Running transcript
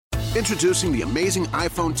Introducing the amazing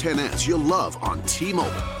iPhone XS you'll love on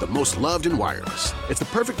T-Mobile, the most loved in wireless. It's the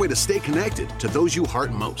perfect way to stay connected to those you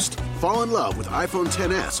heart most. Fall in love with iPhone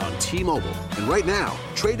XS on T-Mobile. And right now,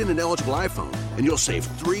 trade in an eligible iPhone and you'll save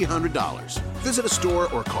 $300. Visit a store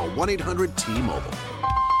or call 1-800-T-Mobile.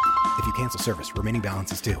 If you cancel service, remaining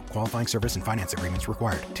balance is due. Qualifying service and finance agreements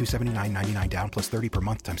required. $279.99 down plus 30 per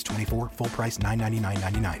month times 24. Full price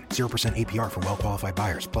 $999.99. 0% APR for well-qualified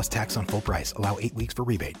buyers plus tax on full price. Allow 8 weeks for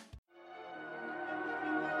rebate.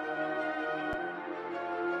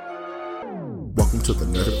 Welcome to the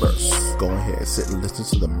Nerdiverse. Go ahead, sit and listen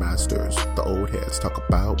to the masters, the old heads, talk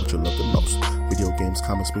about what you love the most. Video games,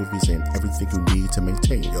 comics, movies, and everything you need to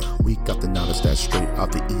maintain. We got the knowledge that's straight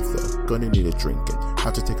out the ether. Gonna need a drink and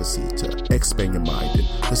have to take a seat to expand your mind and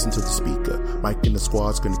listen to the speaker. Mike and the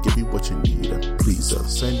squad's gonna give you what you need. Please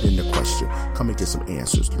send in a question, come and get some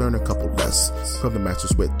answers, learn a couple lessons from the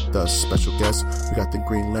masters with the special guests. We got the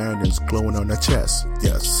Green Lanterns glowing on their chest.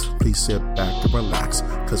 Yes, please sit back and relax,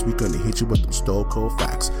 cause we gonna hit you with them stone cold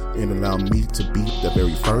facts and allow me to be the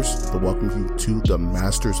very first to welcome you to the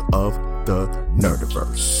masters of the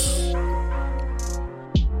Nerdiverse.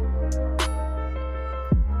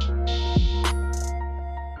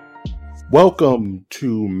 Welcome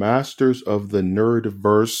to Masters of the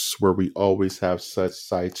Nerdiverse, where we always have such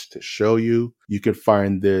sights to show you. You can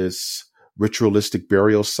find this ritualistic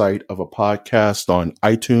burial site of a podcast on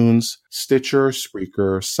iTunes, Stitcher,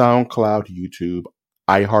 Spreaker, SoundCloud, YouTube,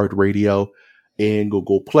 iHeartRadio, and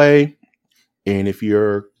Google Play. And if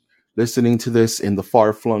you're listening to this in the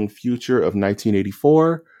far-flung future of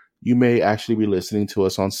 1984, you may actually be listening to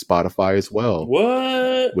us on Spotify as well.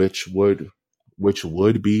 What? Which would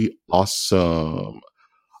be awesome.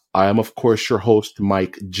 I am, of course, your host,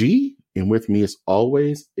 Mike G. And with me, as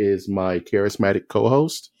always, is my charismatic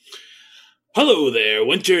co-host. Hello there,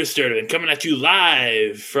 Winter Sturdivant, coming at you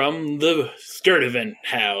live from the Sturdivant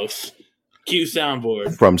house. Cue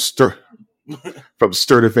soundboard. From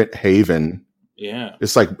Sturdivant Haven. Yeah.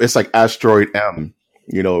 It's like Asteroid M,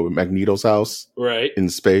 you know, Magneto's house. Right. In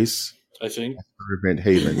space. I think. Sturdivant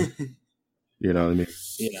Haven. You know what I mean?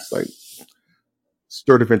 Yeah. It's like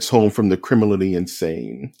Sturdivant's home from the criminally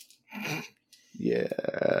insane. Yeah.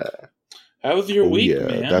 How was your week,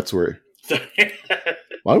 man? That's where.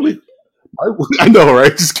 I know,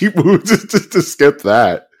 right? Just keep moving to skip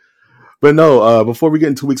that. But no, before we get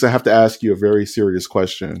into weeks, I have to ask you a very serious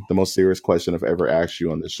question. The most serious question I've ever asked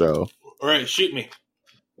you on the show. All right, shoot me.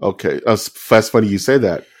 Okay. That's funny you say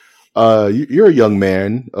that. You're a young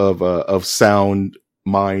man of sound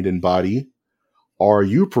mind and body. Are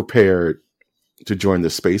you prepared to join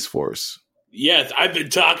the Space Force? Yes, I've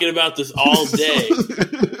been talking about this all day.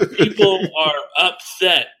 People are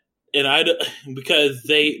upset, and because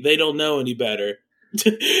they don't know any better.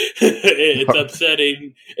 It's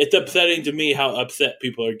upsetting. It's upsetting to me how upset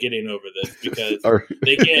people are getting over this because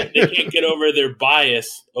they can't get over their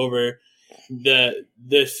bias over the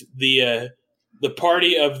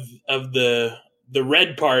party of the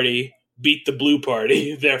red party beat the blue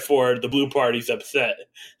party, therefore the blue party's upset,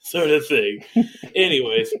 sort of thing.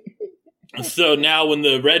 Anyways, so now when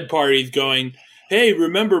the red party's going, hey,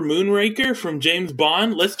 remember Moonraker from James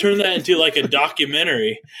Bond? Let's turn that into like a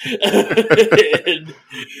documentary. and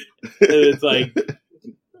it's like,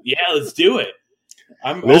 yeah, let's do it.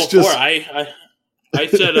 I'm all for it. I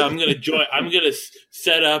said I'm going to join. I'm going to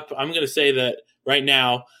set up. I'm going to say that right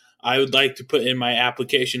now I would like to put in my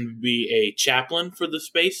application to be a chaplain for the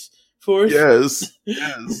Space Force. Yes.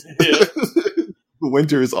 Yeah.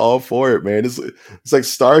 Winter is all for it, man. It's like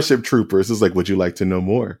Starship Troopers. It's like, would you like to know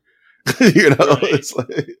more? You know, right. It's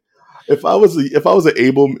like if I was an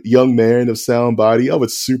able young man of sound body, I would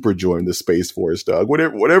super join the Space Force, dog.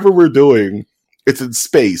 Whatever we're doing, it's in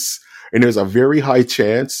space, and there's a very high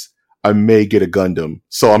chance I may get a Gundam.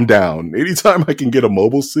 So I'm down. Anytime I can get a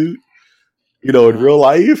mobile suit, you know, in real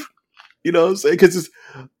life, you know what I'm saying? Because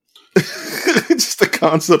it's just the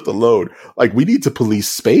concept alone. Like, we need to police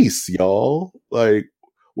space, y'all. Like,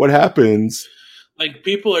 what happens? Like,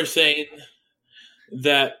 people are saying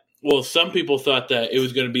that. Well, some people thought that it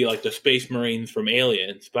was going to be like the Space Marines from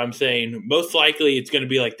Aliens, but I'm saying most likely it's going to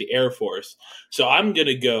be like the Air Force. So I'm going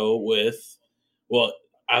to go with, well,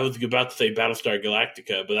 I was about to say Battlestar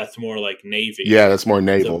Galactica, but that's more like Navy. Yeah, that's more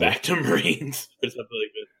naval. So back to Marines or something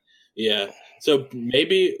like that. Yeah. So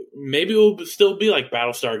maybe it will still be like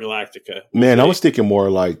Battlestar Galactica. Man, I was thinking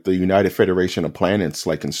more like the United Federation of Planets,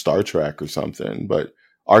 like in Star Trek or something, but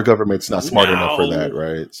our government's not smart enough for that,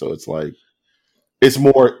 right? So it's like, it's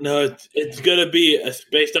more. No, it's going to be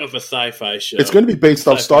based off a sci-fi show. It's going to be based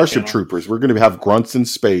off Starship Troopers. We're going to have grunts in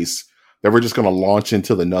space that we're just going to launch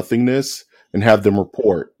into the nothingness. and have them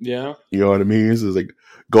report. Yeah. You know what I mean? So it's like,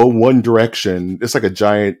 go one direction. It's like a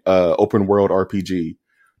giant open world RPG.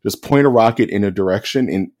 Just point a rocket in a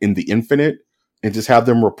direction in the infinite and just have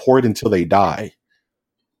them report until they die.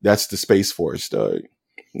 That's the Space Force, dog.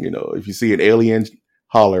 You know, if you see an alien,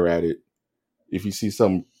 holler at it. If you see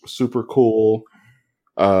some super cool,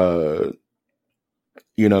 you know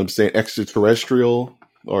what I'm saying, extraterrestrial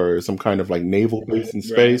or some kind of like naval base in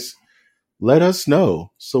space, let us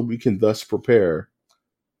know so we can thus prepare.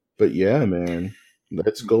 But yeah, man,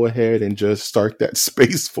 let's go ahead and just start that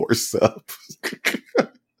Space Force up.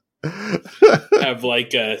 Have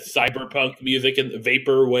like cyberpunk music and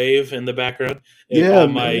vaporwave in the background. And all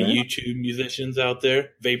my YouTube musicians out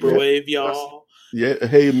there, vaporwave, y'all. Yeah,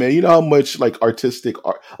 hey man, you know how much like artistic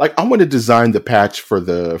art? Like I want to design the patch for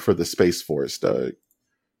the Space Force, Doug.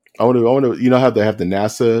 I want to, you know how they have the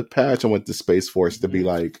NASA patch? I want the Space Force to be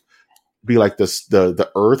like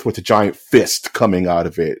the Earth with a giant fist coming out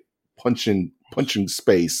of it, punching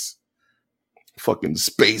space. Fucking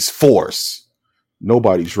Space Force.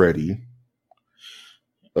 Nobody's ready.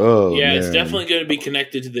 Oh, yeah, man. It's definitely going to be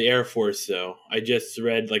connected to the Air Force, though. I just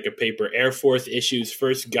read like a paper. Air Force issues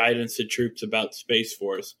first guidance to troops about Space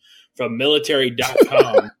Force from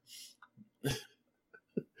military.com.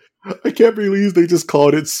 I can't believe they just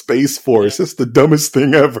called it Space Force. That's the dumbest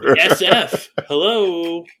thing ever. SF.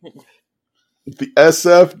 Hello. The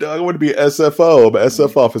SF. I want to be an SFO. I'm an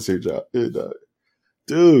SF officer job.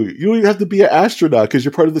 Dude, you don't even have to be an astronaut because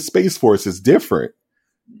you're part of the Space Force. It's different.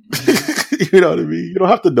 You know what I mean? You don't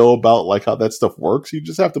have to know about like how that stuff works. You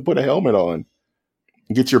just have to put a helmet on,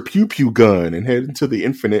 get your pew pew gun, and head into the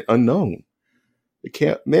infinite unknown. It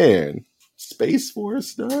can't, man. Space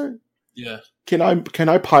Force, dog. Yeah. Can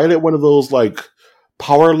I pilot one of those like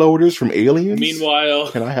power loaders from Aliens?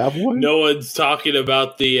 Meanwhile, can I have one? No one's talking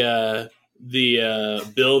about the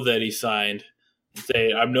bill that he signed.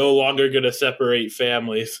 Say, I'm no longer going to separate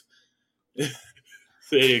families.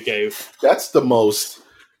 Say, okay. That's the most.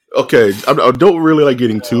 Okay, I don't really like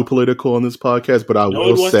getting too political on this podcast, but I will say... No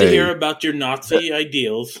one wants to hear about your Nazi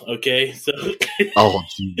ideals, okay? So. Oh,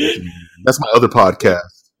 geez. That's my other podcast.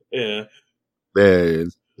 Yeah. Man,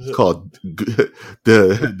 it's called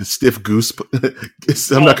the Stiff Goose...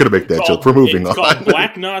 I'm not going to make that joke. We're moving on. It's called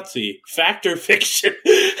Black Nazi. Fact or fiction?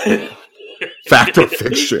 Fact or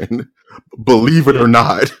fiction. Believe it or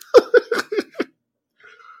not.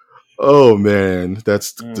 Oh, man.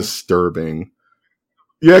 That's disturbing.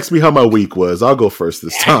 You asked me how my week was. I'll go first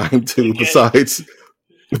this time, too, besides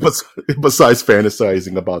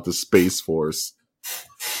fantasizing about the Space Force.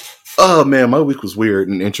 Oh, man, my week was weird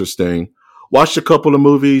and interesting. Watched a couple of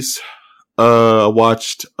movies.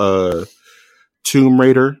 Watched Tomb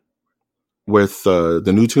Raider with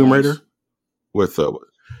the new Tomb Raider with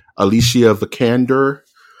Alicia Vikander.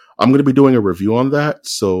 I'm going to be doing a review on that,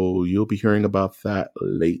 so you'll be hearing about that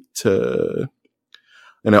later.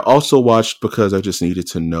 And I also watched, because I just needed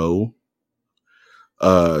to know,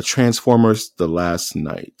 Transformers The Last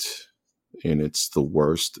Night. And it's the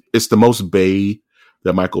worst. It's the most Bay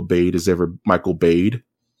that Michael Bay has ever Michael Bayed.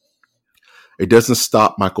 It doesn't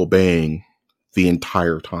stop Michael Baying the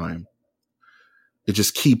entire time. It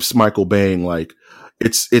just keeps Michael Baying like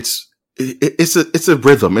it's a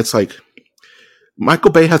rhythm. It's like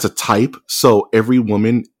Michael Bay has a type, so every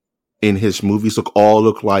woman in his movies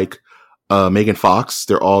look like Megan Fox.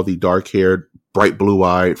 They're all the dark-haired, bright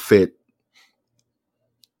blue-eyed, fit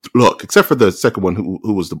look, except for the second one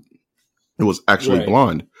who was actually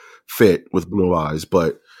blonde, fit with blue eyes.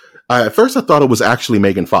 But at first I thought it was actually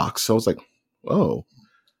Megan Fox. So I was like, oh,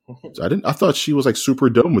 I thought she was like super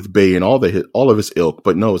dumb with Bay and all of his ilk,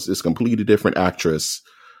 but no, it's this completely different actress,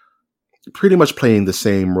 pretty much playing the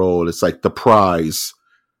same role. It's like the prize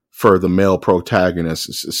for the male protagonist.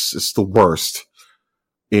 It's the worst.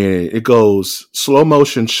 And it goes slow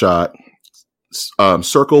motion shot,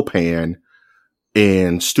 circle pan,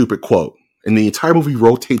 and stupid quote. And the entire movie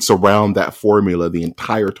rotates around that formula the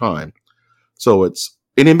entire time. So and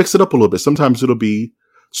they mix it up a little bit. Sometimes it'll be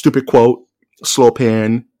stupid quote, slow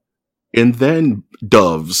pan, and then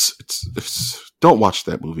doves. Don't watch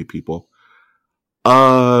that movie, people.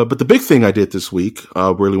 But the big thing I did this week,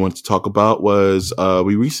 really wanted to talk about was,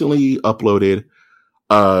 we recently uploaded,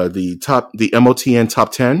 the MOTN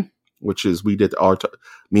top 10, which is me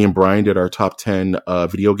and Brian did our top 10,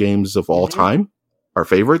 video games of all time, our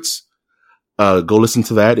favorites. Go listen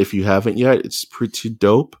to that if you haven't yet. It's pretty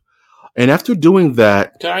dope. And after doing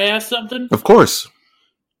that, can I ask something? Of course.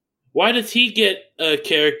 Why does he get a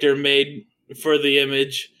character made for the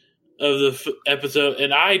image of the episode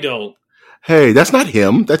and I don't? Hey, that's not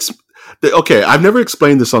him. Okay. I've never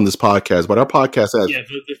explained this on this podcast, but our podcast has. Yeah,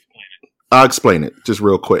 so explain it. I'll explain it just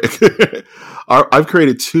real quick. I've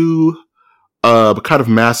created two kind of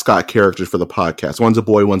mascot characters for the podcast. One's a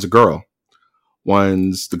boy, one's a girl.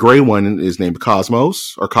 The gray one is named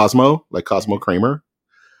Cosmos, or Cosmo, like Cosmo Kramer.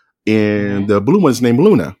 And the blue one's named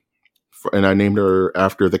Luna. And I named her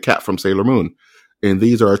after the cat from Sailor Moon. And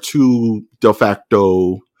these are two de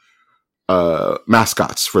facto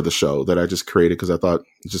mascots for the show that I just created because I thought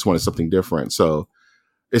I just wanted something different. So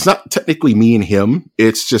it's not technically me and him.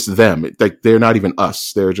 It's just them. Like they're not even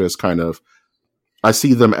us. They're just kind of, I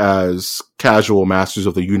see them as casual masters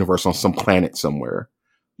of the universe on some planet somewhere,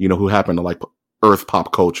 who happen to like Earth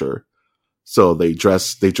pop culture. So they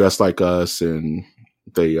dress like us, and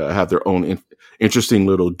they have their own interesting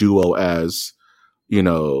little duo as,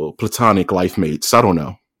 platonic life mates. I don't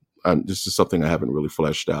know. This is something I haven't really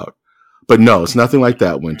fleshed out. But no, it's nothing like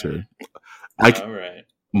that, Winter. All right.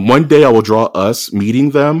 One day I will draw us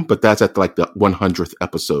meeting them, but that's at like the 100th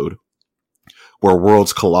episode where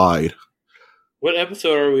worlds collide. What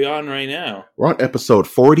episode are we on right now? We're on episode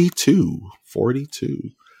 42.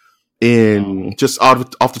 42. And just off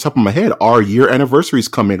the top of my head, our year anniversary is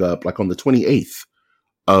coming up like on the 28th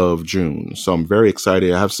of June. So I'm very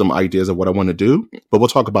excited. I have some ideas of what I want to do, but we'll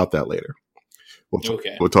talk about that later. We'll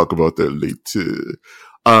talk about that later.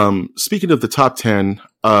 Speaking of the top 10,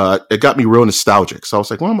 it got me real nostalgic. So I was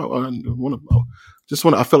like,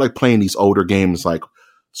 I feel like playing these older games like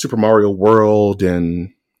Super Mario World and,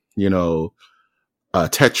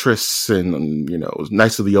 Tetris and,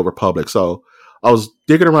 Knights of the Old Republic. So I was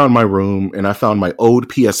digging around my room and I found my old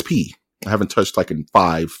PSP. I haven't touched like in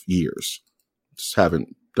 5 years. Just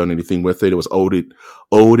haven't done anything with it. It was old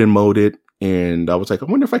and molded. And I was like, I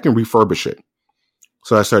wonder if I can refurbish it.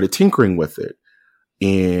 So I started tinkering with it.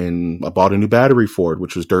 And I bought a new battery for it,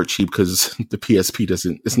 which was dirt cheap because the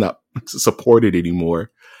PSP it's not supported anymore.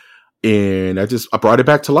 And I brought it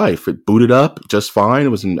back to life. It booted up just fine. It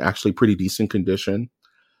was in actually pretty decent condition.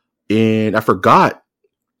 And I forgot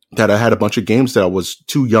that I had a bunch of games that I was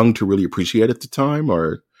too young to really appreciate at the time,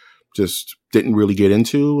 or just didn't really get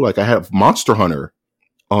into. Like I had Monster Hunter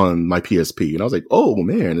on my PSP, and I was like, oh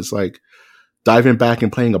man, it's like diving back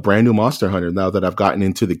and playing a brand new Monster Hunter now that I've gotten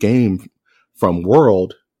into the game from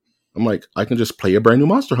World. I'm like, I can just play a brand new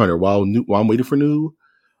Monster Hunter while I'm waiting for new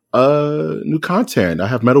content. I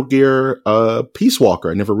have Metal Gear Peace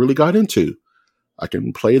Walker I never really got into. I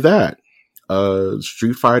can play that.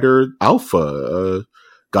 Street Fighter Alpha,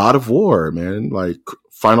 God of War, man, like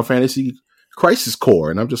Final Fantasy Crisis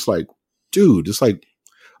Core. And I'm just like, dude, it's like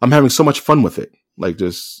I'm having so much fun with it. Like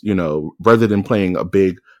just, rather than playing a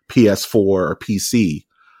big PS4 or PC.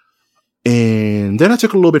 And then I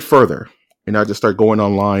took it a little bit further. And I just started going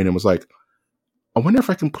online and was like, I wonder if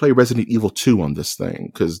I can play Resident Evil 2 on this thing,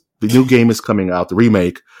 because the new game is coming out, the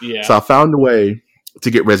remake. Yeah. So I found a way to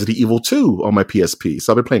get Resident Evil 2 on my PSP.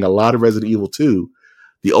 So I've been playing a lot of Resident Evil 2,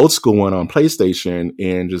 the old school one on PlayStation,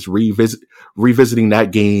 and just revisiting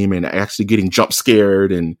that game and actually getting jump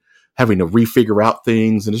scared and having to refigure out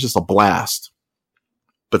things. And it's just a blast.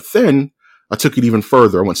 But then I took it even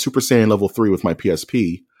further. I went Super Saiyan level 3 with my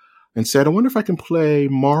PSP. And said, I wonder if I can play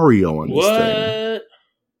Mario on this thing.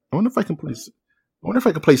 I wonder if I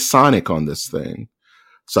can play Sonic on this thing.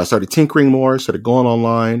 So I started tinkering more, started going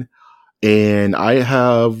online, and I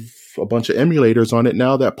have a bunch of emulators on it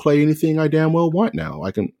now that play anything I damn well want now.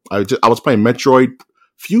 I was playing Metroid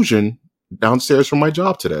Fusion downstairs from my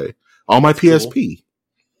job today on my PSP. Cool.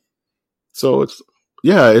 So it's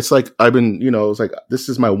like I've been, it's like this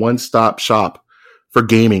is my one-stop shop for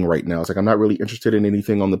gaming right now. It's like I'm not really interested in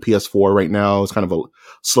anything on the PS4 right now. It's kind of a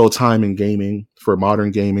slow time in gaming for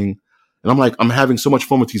modern gaming. And I'm having so much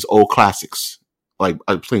fun with these old classics. Like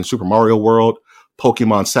I'm playing Super Mario World,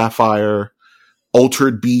 Pokemon Sapphire,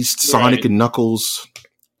 Altered Beast, Sonic and Knuckles.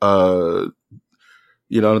 You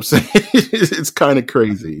know what I'm saying? It's kind of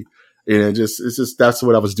crazy. And it's just that's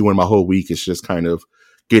what I was doing my whole week. It's just kind of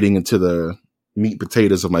getting into the meat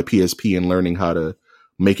potatoes of my PSP and learning how to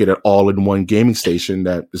make it an all-in-one gaming station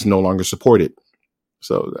that is no longer supported.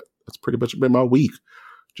 So that's pretty much been my week.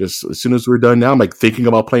 Just as soon as we're done now, I'm like thinking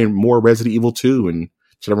about playing more Resident Evil 2. And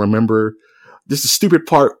should I remember this is stupid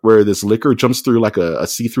part where this liquor jumps through like a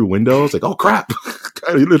see-through window. It's like, oh crap.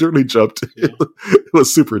 I literally jumped. Yeah. It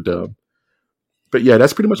was super dumb. But yeah,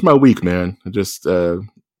 that's pretty much my week, man. Just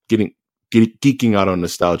geeking out on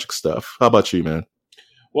nostalgic stuff. How about you, man?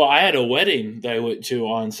 Well, I had a wedding that I went to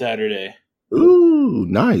on Saturday. Ooh,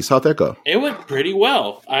 nice. How'd that go? It went pretty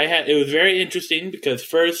well. It was very interesting because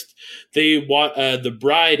first the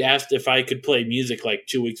bride asked if I could play music like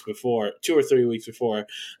 2 or 3 weeks before.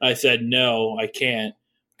 I said, no, I can't,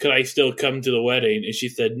 could I still come to the wedding? And she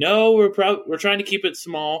said, no, we're trying to keep it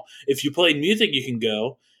small. If you play music, you can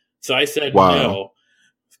go. So I said no.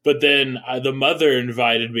 But then the mother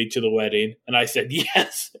invited me to the wedding, and I said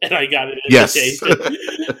yes, and I got an invitation.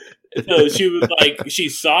 Yes. So she was like, she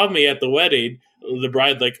saw me at the wedding. The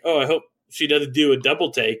bride like, oh, I hope she doesn't do a double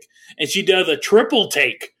take, and she does a triple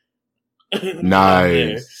take.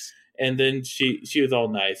 Nice. And then she was all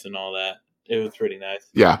nice and all that. It was pretty nice.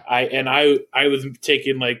 Yeah. I was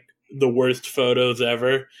taking like the worst photos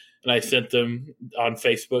ever, and I sent them on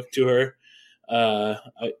Facebook to her.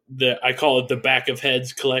 I call it the back of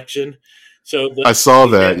heads collection. So I saw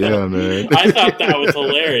that, yeah, man. I thought that was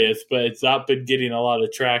hilarious, but it's not been getting a lot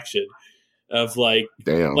of traction of like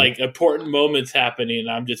important moments happening, and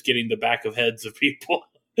I'm just getting the back of heads of people.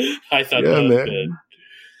 I thought that was good.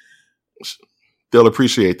 They'll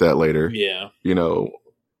appreciate that later. Yeah.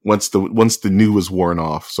 Once the new is worn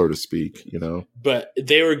off, so to speak, But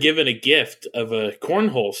they were given a gift of a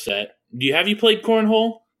cornhole set. Have you played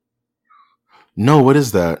cornhole? No, what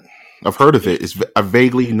is that? I've heard of it. I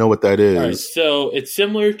vaguely know what that is. All right, so it's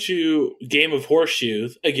similar to a game of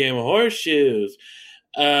horseshoes.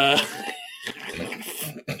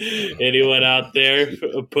 Anyone out there,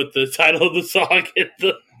 put the title of the song in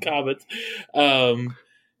the comments.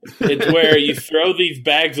 It's where you throw these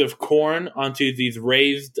bags of corn onto these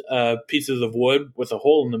raised pieces of wood with a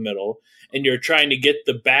hole in the middle, and you're trying to get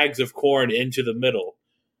the bags of corn into the middle.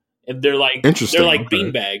 And they're like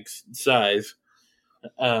bean bags size.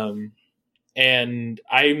 And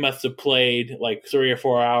I must have played like 3 or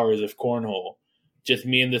 4 hours of cornhole. Just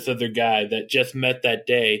me and this other guy that just met that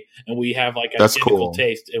day, and we have like identical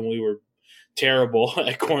taste, and we were terrible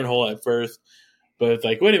at cornhole at first. But it's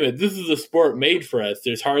like, wait a minute, this is a sport made for us.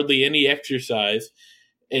 There's hardly any exercise,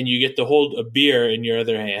 and you get to hold a beer in your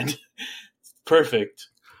other hand. Perfect.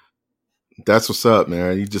 That's what's up,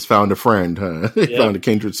 man. You just found a friend, huh? You found a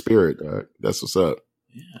kindred spirit. That's what's up.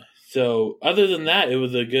 Yeah. So other than that,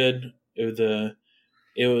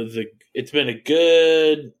 it's been a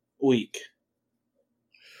good week.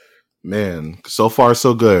 Man, so far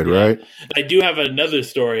so good, right? I do have another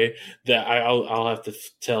story that I'll have to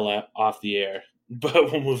tell off the air, but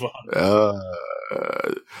we'll move on.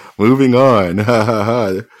 Moving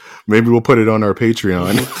on. Maybe we'll put it on our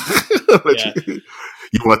Patreon.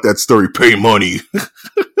 You want that story? Pay money.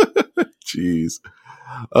 Jeez.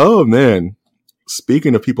 Oh man.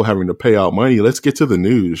 Speaking of people having to pay out money, let's get to the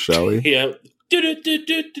news, shall we? Yeah.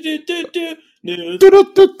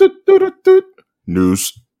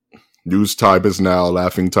 News. News time is now.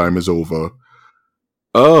 Laughing time is over.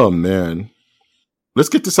 Oh man. Let's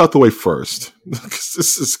get this out the way first.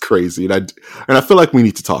 This is crazy. And I feel like we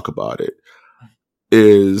need to talk about it.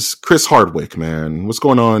 Is Chris Hardwick, man. What's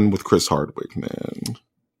going on with Chris Hardwick, man?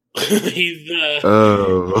 He's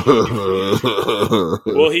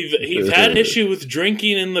had issue with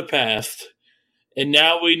drinking in the past, and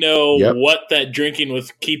now we know what that drinking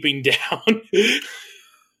was keeping down.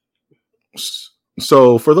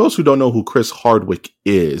 So for those who don't know who Chris Hardwick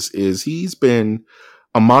is he's been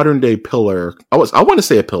a modern day pillar. I want to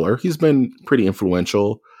say a pillar. He's been pretty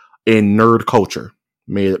influential in nerd culture.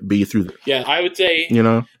 May it be through I would say,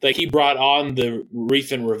 like he brought on the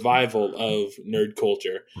recent revival of nerd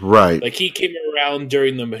culture. Right. Like he came around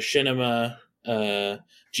during the Machinima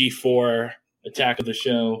G4 Attack of the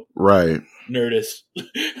Show. Right. Nerdist.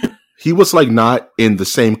 He was like not in the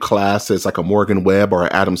same class as like a Morgan Webb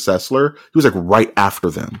or Adam Sessler. He was like right after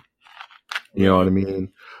them. You know what I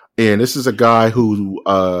mean? And this is a guy who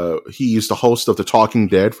he used to host of the Talking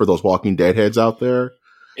Dead for those Walking Dead heads out there.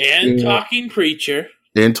 And Talking Preacher.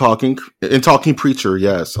 And Talking Preacher,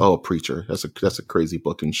 yes. Oh, Preacher. That's a crazy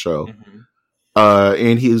book and show. Mm-hmm.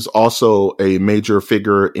 And he's also a major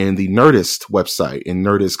figure in the Nerdist website, in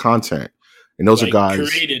Nerdist content. And those are guys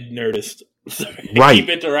created Nerdist. Right. Keep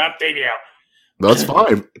interrupting you. That's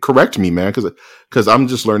fine. Correct me, man, because I'm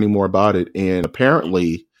just learning more about it. And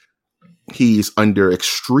apparently he's under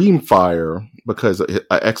extreme fire because an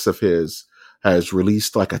ex of his has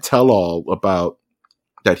released like a tell-all about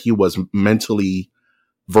that he was mentally,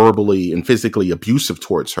 verbally, and physically abusive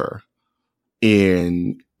towards her.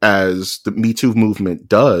 And as the Me Too movement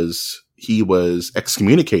does, he was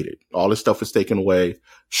excommunicated. All his stuff was taken away,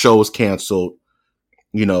 shows canceled,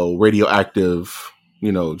 radioactive,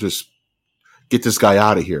 just get this guy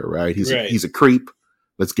out of here, right? He's a creep.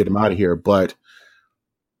 Let's get him out of here.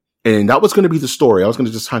 And that was going to be the story. I was going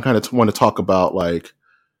to just kind of want to talk about like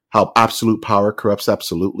how absolute power corrupts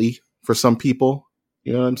absolutely for some people.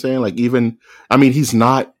 You know what I'm saying? Like he's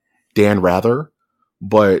not Dan Rather,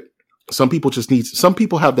 but some people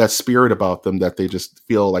have that spirit about them that they just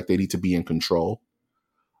feel like they need to be in control.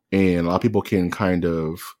 And a lot of people can kind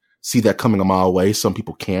of see that coming a mile away. Some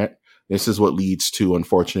people can't. This is what leads to,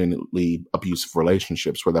 unfortunately, abusive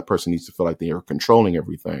relationships where that person needs to feel like they are controlling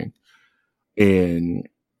everything. And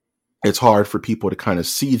it's hard for people to kind of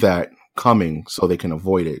see that coming so they can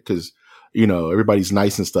avoid it. Because, everybody's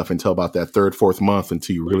nice and stuff until about that third, fourth month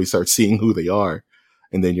until you really start seeing who they are.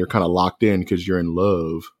 And then you're kind of locked in because you're in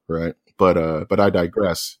love, right? But I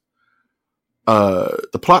digress.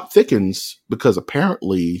 The plot thickens because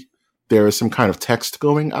apparently there is some kind of text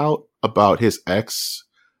going out about his ex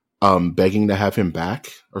begging to have him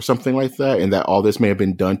back or something like that, and that all this may have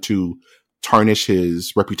been done to tarnish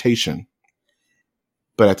his reputation.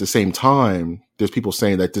 But at the same time, there's people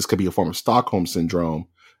saying that this could be a form of Stockholm syndrome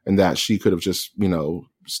and that she could have just,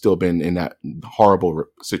 still been in that horrible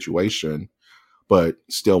situation, but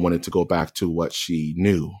still wanted to go back to what she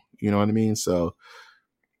knew. You know what I mean? So,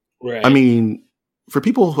 right. I mean, for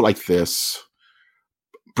people like this,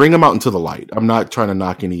 bring them out into the light. I'm not trying to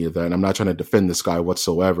knock any of that. I'm not trying to defend this guy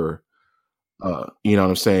whatsoever. You know what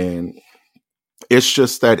I'm saying? It's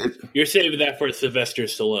just that you're saving that for Sylvester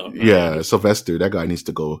Stallone. Right? Yeah, Sylvester, that guy needs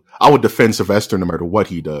to go. I would defend Sylvester no matter what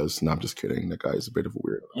he does. No, I'm just kidding. That guy is a bit of a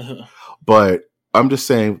weirdo. Uh-huh. But I'm just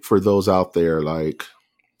saying for those out there, like,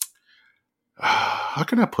 how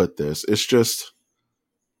can I put this? It's just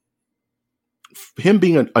him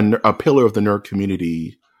being a pillar of the nerd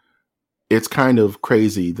community. It's kind of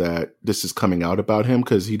crazy that this is coming out about him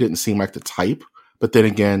because he didn't seem like the type. But then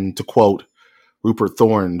again, to quote Rupert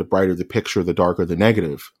Thorne, the brighter the picture, the darker the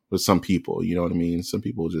negative with some people. You know what I mean? Some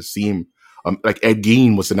people just seem like Ed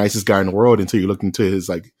Gein was the nicest guy in the world until you looked into his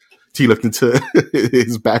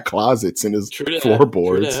his back closets and his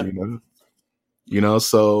floorboards.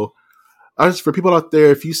 So for people out there,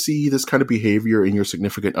 if you see this kind of behavior in your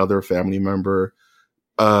significant other, family member,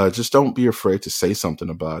 just don't be afraid to say something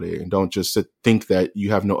about it, and don't just think that you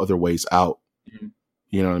have no other ways out. Mm-hmm.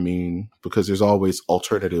 You know what I mean? Because there's always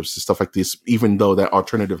alternatives to stuff like this, even though that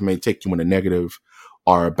alternative may take you in a negative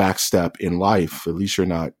or a backstep in life. At least you're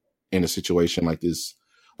not in a situation like this,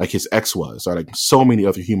 like his ex was, or like so many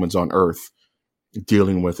other humans on Earth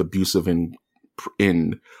dealing with abusive and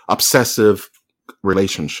obsessive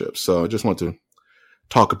relationships. So I just want to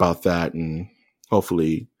talk about that and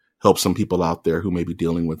hopefully help some people out there who may be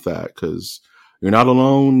dealing with that, because you're not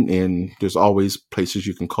alone, and there's always places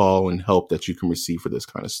you can call and help that you can receive for this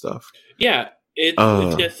kind of stuff. Yeah, it's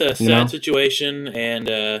just a sad situation, and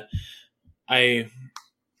I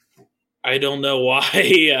don't know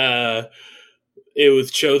why it was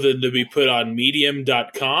chosen to be put on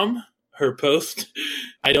Medium.com, her post.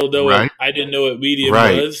 I don't know. Right. I didn't know what Medium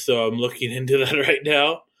was, so I'm looking into that right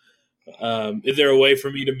now. Is there a way for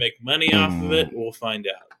me to make money off of it? We'll find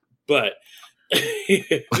out. But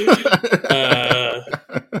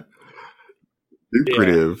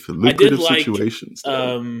lucrative situations.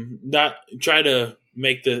 Not try to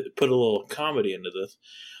put a little comedy into this.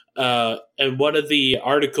 And one of the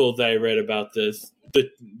articles I read about this,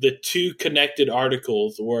 the two connected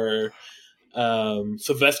articles were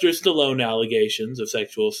Sylvester Stallone allegations of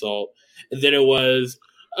sexual assault, and then it was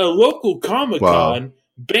a local Comic-Con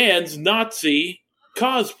bans Nazi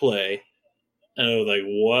cosplay. And I was like,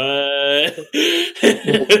 what?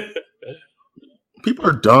 People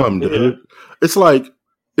are dumb, dude. Yeah. It's like,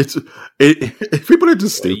 people are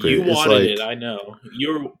just stupid. You wanted it, I know.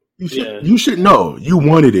 You should know. You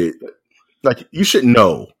wanted it. Like, you should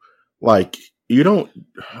know. Like, you don't.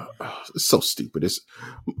 It's so stupid.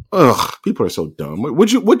 People are so dumb. What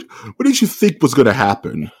did you think was going to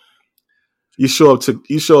happen? You show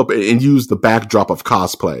up and use the backdrop of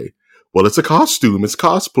cosplay. Well, it's a costume. It's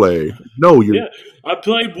cosplay. No, you're. Yeah, I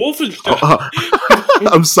played Wolfenstein.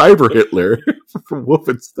 I'm Cyber Hitler from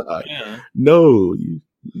Wolfenstein. Yeah. No, you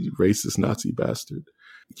racist Nazi bastard.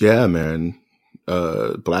 Yeah, man.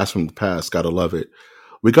 Blast from the past. Gotta love it.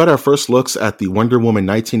 We got our first looks at the Wonder Woman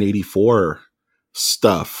 1984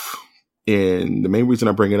 stuff. And the main reason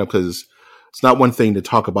I bring it up because it's not one thing to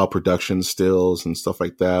talk about production stills and stuff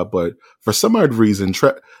like that, but for some odd reason,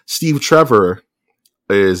 Steve Trevor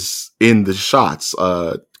is in the shots.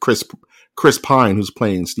 Chris Pine, who's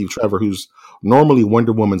playing Steve Trevor, who's normally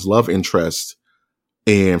Wonder Woman's love interest,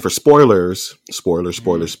 and for spoilers,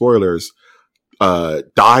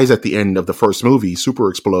 dies at the end of the first movie. Super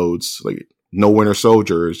explodes, like no Winter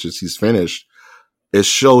Soldier. It's just he's finished. It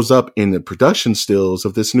shows up in the production stills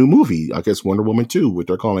of this new movie. I guess Wonder Woman 2, what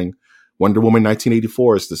they're calling Wonder Woman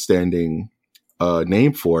 1984 is the standing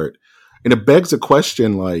name for it, and it begs a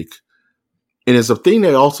question like. And it's a thing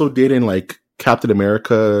they also did in like Captain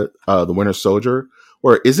America, the Winter Soldier,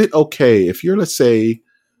 where is it okay if you're, let's say,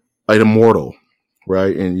 an immortal,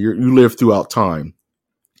 right? And you live throughout time.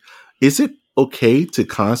 is it okay to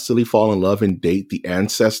constantly fall in love and date the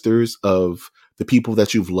ancestors of the people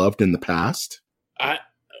that you've loved in the past?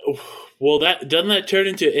 Well, doesn't that turn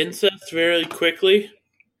into incest very quickly?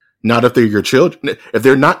 Not if they're your children. If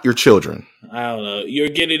they're not your children. I don't know. You're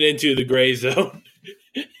getting into the gray zone.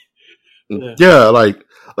 Yeah, like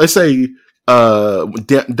let's say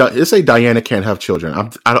Diana can't have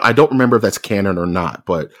children. I don't remember if that's canon or not,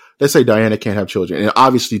 but let's say Diana can't have children, and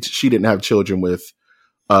obviously she didn't have children with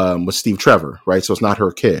Steve Trevor, right? So it's not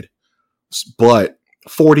her kid. But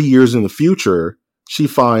 40 years in the future, she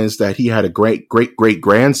finds that he had a great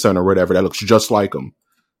grandson or whatever that looks just like him.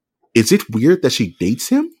 Is it weird that she dates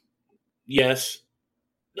him? Yes.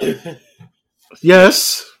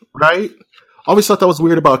 Yes, right? I always thought that was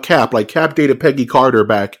weird about Cap. Like, Cap dated Peggy Carter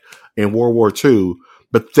back in World War II,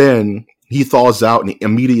 but then he thaws out and he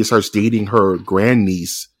immediately starts dating her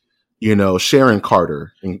grandniece, Sharon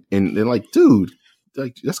Carter. And like, dude,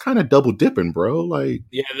 like, that's kind of double dipping, bro. Like,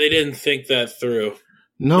 yeah, they didn't think that through.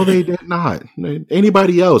 No, they did not.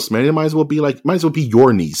 Anybody else, man, it might as well be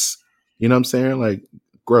your niece. You know what I'm saying? Like,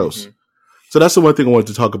 gross. Mm-hmm. So that's the one thing I wanted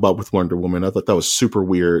to talk about with Wonder Woman. I thought that was super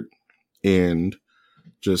weird and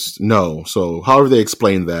just no. So however they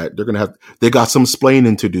explain that, they got some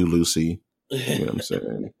splaining to do, Lucy. You know what I'm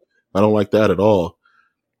saying? I don't like that at all.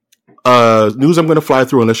 News I'm going to fly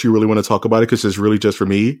through unless you really want to talk about it because it's really just for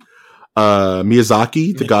me.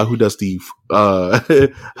 Miyazaki, the guy who does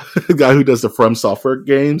the From Software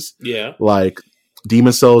games, like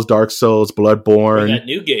Demon Souls, Dark Souls, Bloodborne, that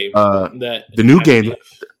new game, the new game,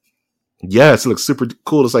 yes, it looks super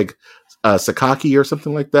cool. It's like Sakaki or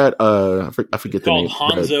something like that. I forget the name. It's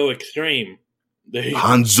called Hanzo Extreme.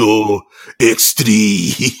 Hanzo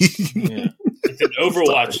Extreme. Yeah. It's an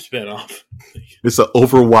Overwatch spinoff. It's an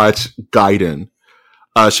Overwatch Gaiden.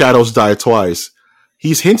 Shadows Die Twice.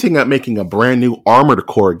 He's hinting at making a brand new Armored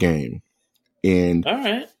Core game. And all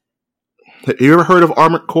right. Have you ever heard of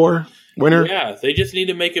Armored Core, Winner? Yeah, they just need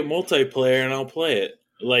to make it multiplayer and I'll play it.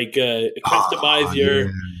 Like customize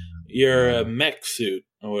your mech suit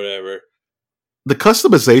or whatever. The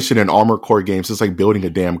customization in Armored Core games is like building a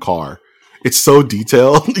damn car. It's so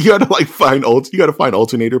detailed. You gotta find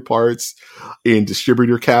alternator parts and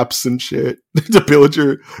distributor caps and shit to build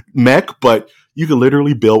your mech, but you can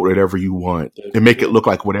literally build whatever you want and make it look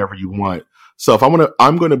like whatever you want. So if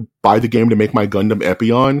I'm gonna buy the game to make my Gundam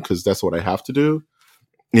Epion because that's what I have to do.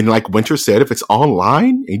 And like Winter said, if it's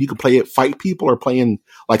online and you can play it, fight people or playing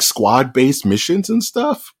like squad based missions and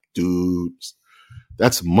stuff, dude,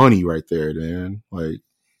 that's money right there, man. Like,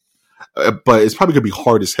 but it's probably gonna be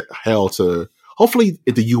hard as hell to. Hopefully,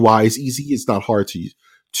 if the UI is easy, it's not hard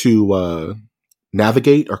to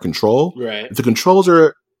navigate or control. Right. If the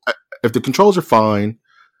controls are fine,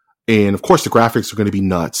 and of course the graphics are going to be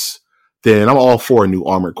nuts, then I'm all for a new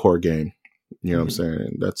Armored Core game. You know what I'm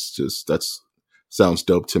saying? That's sounds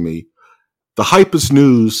dope to me. The hypest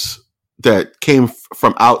news that came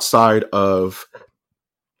from outside of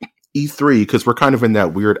E3, because we're kind of in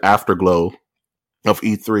that weird afterglow of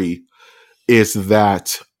E3, is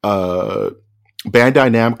that Bandai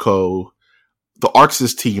Namco, the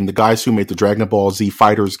ArcSys team, the guys who made the Dragon Ball Z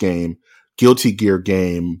Fighters game, Guilty Gear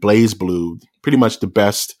game, Blaze Blue, pretty much the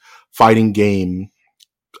best fighting game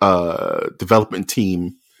development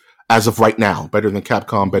team as of right now, better than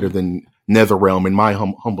Capcom, better than NetherRealm, in my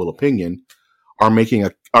humble opinion, are making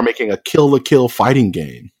a Kill la Kill fighting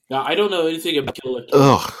game. Now, I don't know anything about Kill la Kill.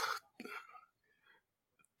 Ugh.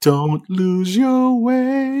 Don't lose your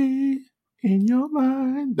way in your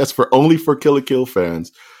mind. That's only for Kill la Kill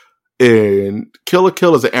fans. And Kill la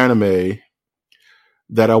Kill is an anime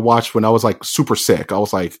that I watched when I was like super sick. I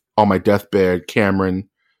was like on my deathbed, Cameron,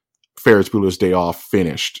 Ferris Bueller's Day Off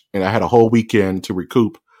finished. And I had a whole weekend to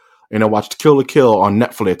recoup. And I watched Kill la Kill on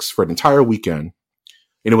Netflix for an entire weekend.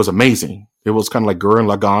 And it was amazing. It was kind of like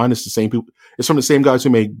Gurren Lagann. It's the same people. It's from the same guys who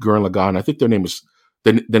made Gurren Lagann. I think their name is,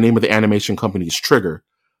 the name of the animation company is Trigger.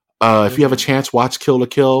 If you have a chance, watch Kill la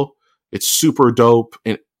Kill. It's super dope.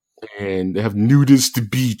 And they have nudists to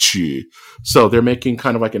beat you. So they're making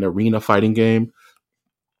kind of like an arena fighting game.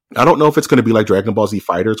 I don't know if it's going to be like Dragon Ball Z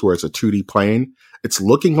Fighters where it's a 2D plane. It's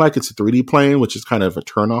looking like it's a 3D plane, which is kind of a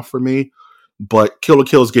turnoff for me. But Kill la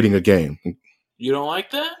Kill is getting a game. You don't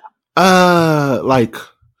like that? Like,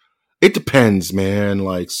 it depends, man.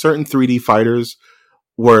 Like, certain 3D fighters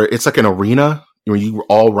where it's like an arena where you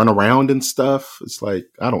all run around and stuff. It's like,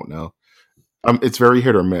 I don't know. It's very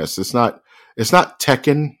hit or miss. It's not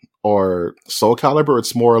Tekken or Soul Calibur.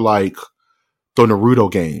 It's more like the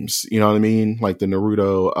Naruto games. You know what I mean? Like the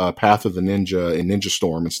Naruto Path of the Ninja and Ninja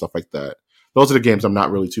Storm and stuff like that. Those are the games I'm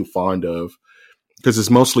not really too fond of because it's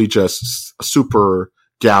mostly just super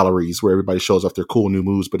galleries where everybody shows off their cool new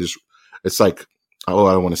moves, but it's like, oh,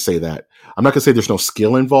 I don't want to say that. I'm not gonna say there's no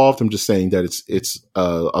skill involved. I'm just saying that it's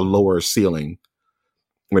a lower ceiling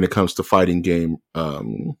when it comes to fighting games,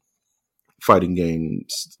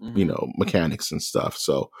 mechanics and stuff.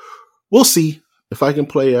 So we'll see if I can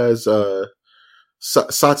play as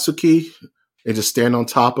Satsuki and just stand on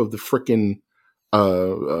top of the freaking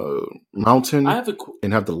mountain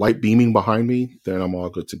and have the light beaming behind me. Then I'm all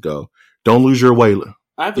good to go. Don't lose your way.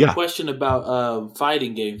 I have a question about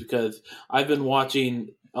fighting games because I've been watching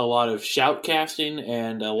a lot of shoutcasting,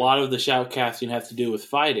 and a lot of the shoutcasting has to do with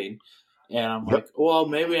fighting. And I'm like, well,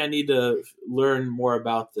 maybe I need to learn more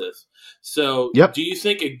about this. So do you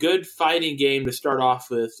think a good fighting game to start off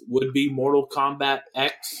with would be Mortal Kombat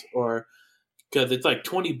X? Or because it's like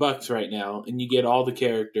 $20 right now, and you get all the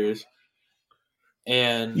characters.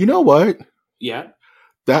 And you know what? Yeah.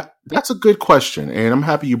 That's a good question, and I'm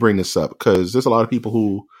happy you bring this up because there's a lot of people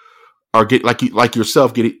who are like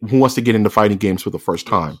yourself who wants to get into fighting games for the first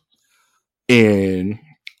time. And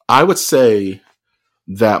I would say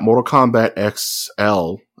that Mortal Kombat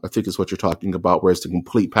XL, I think is what you're talking about, where it's the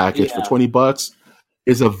complete package for $20,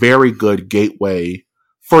 is a very good gateway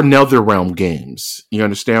for NetherRealm games. You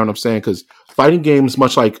understand what I'm saying? Because fighting games,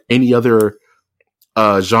 much like any other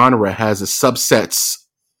genre, has a subsets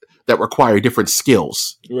that require different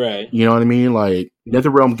skills. Right. You know what I mean? Like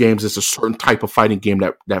NetherRealm games is a certain type of fighting game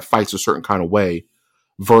that fights a certain kind of way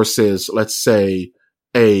versus, let's say,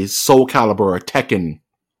 a Soul Calibur or Tekken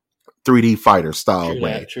 3D fighter style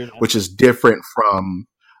way, which is different from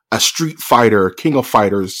a Street Fighter, King of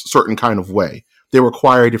Fighters certain kind of way. They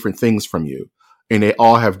require different things from you, and they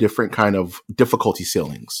all have different kind of difficulty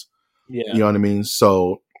ceilings. Yeah. You know what I mean?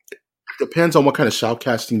 So it depends on what kind of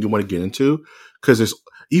shoutcasting you want to get into, because there's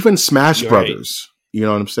even Smash Brothers, you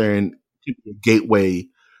know what I'm saying, gateway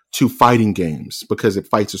to fighting games because it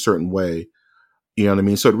fights a certain way. You know what I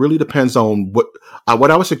mean? So it really depends on what I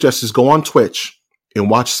would suggest is go on Twitch and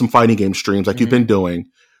watch some fighting game streams like you've been doing.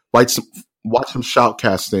 Watch some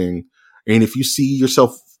shoutcasting. And if you see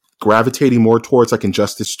yourself gravitating more towards like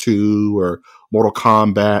Injustice 2 or Mortal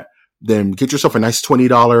Kombat, then get yourself a nice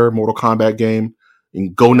 $20 Mortal Kombat game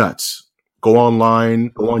and go nuts. Go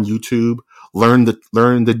online, go on YouTube, learn the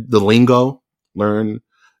lingo, learn,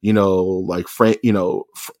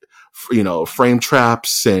 frame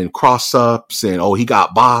traps and cross ups and, he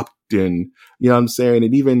got bopped, and you know what I'm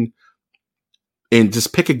saying? And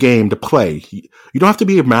just pick a game to play. You don't have to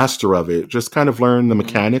be a master of it. Just kind of learn the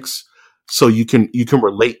mechanics so you can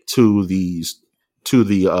relate to the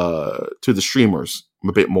streamers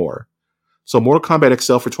a bit more. So Mortal Kombat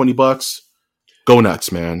XL for $20, go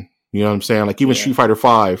nuts, man. You know what I'm saying? Like even Street Fighter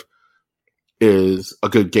V is a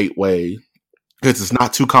good gateway because it's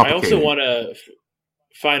not too complicated. I also want to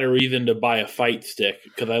find a reason to buy a fight stick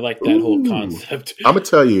because I like that whole concept. I'm gonna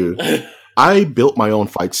tell you, I built my own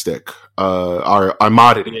fight stick. I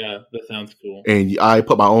modded it. Yeah, that sounds cool. And I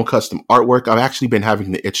put my own custom artwork. I've actually been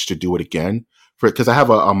having the itch to do it again because I have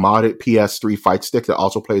a modded PS3 fight stick that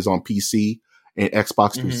also plays on PC and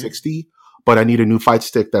Xbox 360. But I need a new fight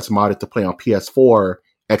stick that's modded to play on PS4,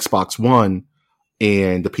 Xbox One,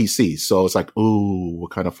 and the PC. So it's like, ooh,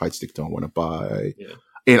 what kind of fight stick do I want to buy? Yeah.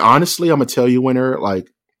 And honestly, I'm gonna tell you, Winner,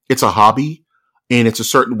 like it's a hobby and it's a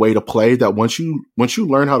certain way to play that once you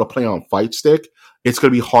learn how to play on fight stick, it's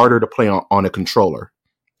gonna be harder to play on a controller,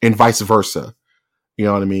 and vice versa. You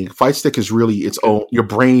know what I mean? Fight stick is really its own. Your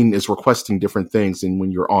brain is requesting different things than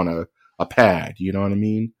when you're on a pad. You know what I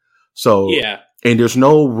mean? So and there's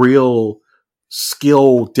no real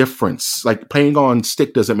skill difference. Like playing on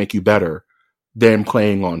stick doesn't make you better than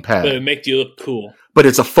playing on pad. But it makes you look cool. But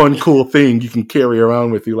it's a fun, cool thing you can carry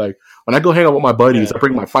around with you. Like when I go hang out with my buddies, I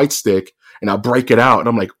bring my fight stick and I break it out, and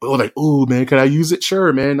I'm like, ooh, man, can I use it?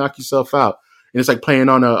 Sure, man, knock yourself out. And it's like playing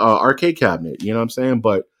on a arcade cabinet. You know what I'm saying?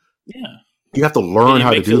 But you have to learn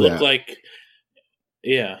how to do that.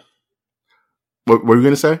 What were you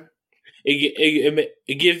going to say?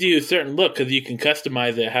 It gives you a certain look because you can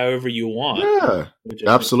customize it however you want. Yeah,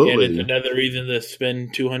 absolutely. And it's another reason to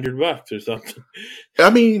spend $200 or something. I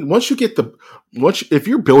mean, if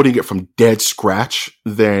you're building it from dead scratch,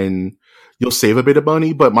 then you'll save a bit of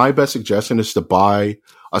money. But my best suggestion is to buy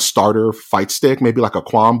a starter fight stick, maybe like a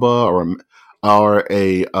Kwamba or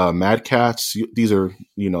a Mad Catz. These are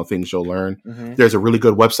things you'll learn. There's a really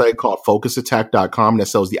good website called FocusAttack.com that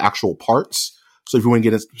sells the actual parts. So if you want to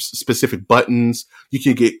get specific buttons, you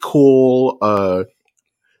can get cool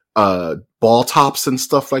ball tops and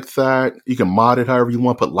stuff like that. You can mod it however you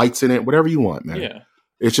want, put lights in it, whatever you want, man. Yeah.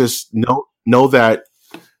 It's just know that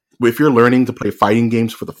if you're learning to play fighting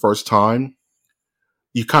games for the first time,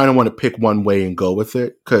 you kind of want to pick one way and go with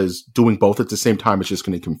it, because doing both at the same time is just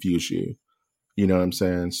going to confuse you. You know what I'm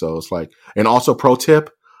saying? So it's like, and also pro tip,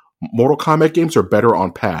 Mortal Kombat games are better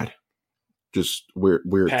on pad. Just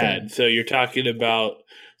weird pad. thing. So you're talking about,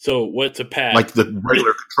 so what's a pad? Like the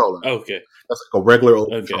regular controller. Okay. That's like a regular old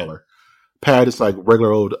controller. Pad is like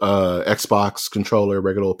regular old Xbox controller,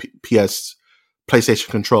 regular old PS, PlayStation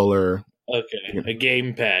controller. Okay. A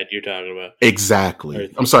game pad you're talking about.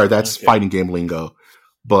 Exactly. I'm sorry, that's fighting game lingo.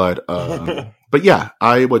 But but yeah,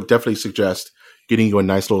 I would definitely suggest getting you a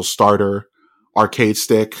nice little starter arcade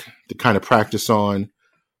stick to kind of practice on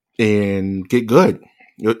and get good.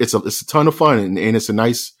 It's a ton of fun, and it's a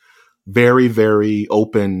nice, very, very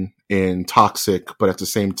open and toxic, but at the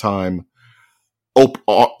same time, open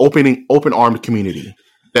armed community.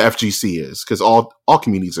 The FGC is, because all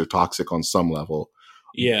communities are toxic on some level.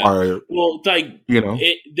 Yeah. Well, like, you know,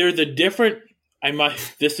 there's a different. I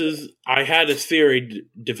had a theory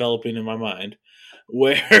developing in my mind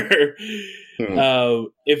where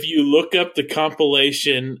if you look up the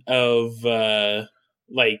compilation of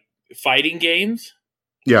like fighting games,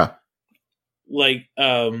 like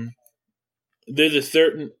there's a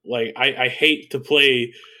certain, like, I hate to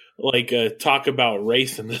play like talk about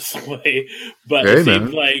race in this way, but it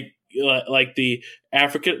seems like the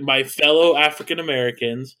my fellow African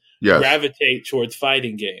Americans gravitate towards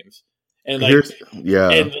fighting games. And like,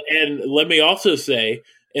 and let me also say,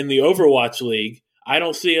 in the Overwatch League, I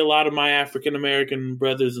don't see a lot of my African American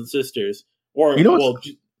brothers and sisters, or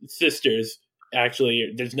sisters.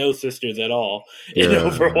 Actually, there's no sisters at all in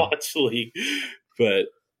Overwatch League. But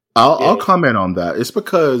I'll comment on that. It's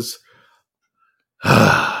because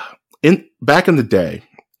back in the day,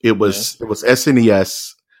 it was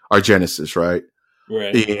SNES or Genesis, right?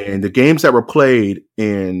 Right. And the games that were played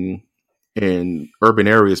in urban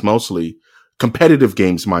areas, mostly competitive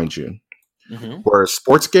games, mind you, were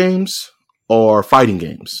sports games or fighting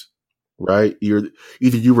games, right? You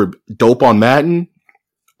were dope on Madden,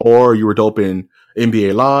 or you were dope in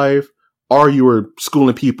NBA Live, or you were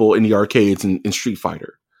schooling people in the arcades in Street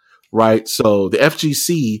Fighter, right? So the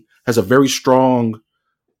FGC has a very strong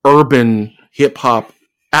urban hip hop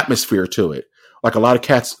atmosphere to it. Like a lot of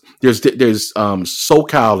cats, there's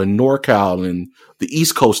SoCal and NorCal and the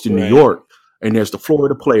East Coast in New York, and there's the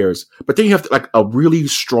Florida players. But then you have like a really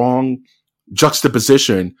strong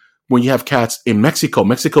juxtaposition when you have cats in Mexico.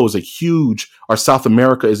 Mexico is South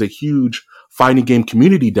America is a huge fighting game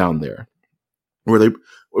community down there,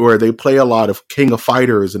 where they play a lot of King of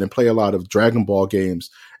Fighters and they play a lot of Dragon Ball games.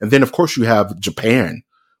 And then of course you have Japan,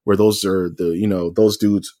 where those are those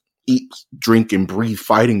dudes eat, drink, and breathe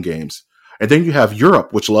fighting games. And then you have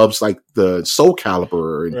Europe, which loves like the Soul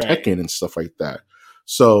Calibur and Tekken and stuff like that.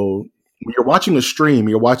 So when you're watching a stream,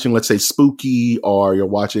 you're watching, let's say, Spooky, or you're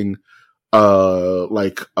watching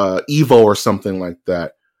Evo or something like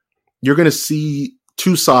that, you're going to see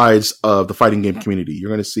two sides of the fighting game community. You're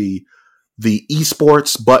going to see the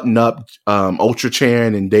esports button up, Ultra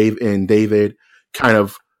Chan and David kind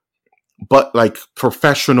of, but like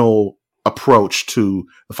professional approach to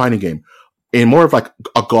the fighting game, and more of like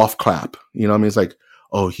a golf clap. You know what I mean? It's like,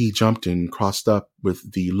 oh, he jumped and crossed up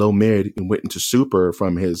with the low mid and went into super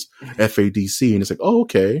from his FADC. And it's like, oh,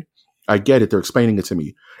 okay, I get it. They're explaining it to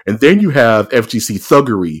me. And then you have FGC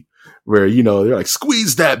thuggery, where, they're like,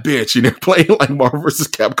 squeeze that bitch. And they're playing like Marvel vs.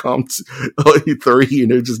 Capcom 3,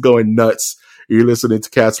 and they're just going nuts. You're listening to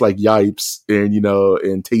cats like Yipes and,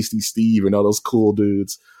 and Tasty Steve and all those cool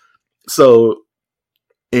dudes. So,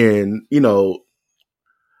 and,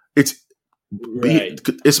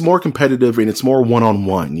 it's more competitive and it's more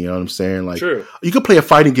one-on-one. You know what I'm saying? Like, true. You could play a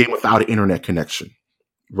fighting game without an internet connection,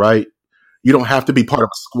 right? You don't have to be part of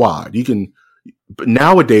a squad. You can, but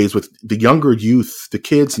nowadays with the younger youth, the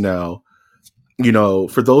kids now,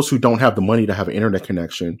 for those who don't have the money to have an internet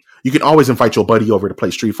connection, you can always invite your buddy over to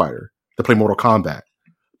play Street Fighter, to play Mortal Kombat.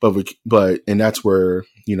 And that's where,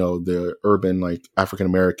 the urban, like African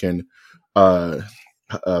American,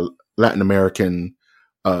 Latin American,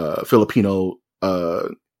 Filipino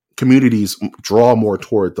communities draw more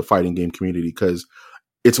toward the fighting game community, because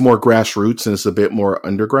it's more grassroots and it's a bit more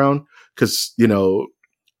underground. Because the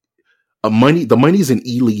money's in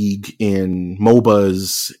E-League, in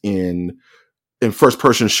MOBAs, in first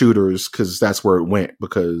person shooters, because that's where it went,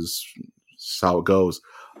 because it's how it goes.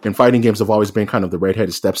 And fighting games have always been kind of the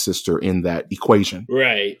redheaded stepsister in that equation,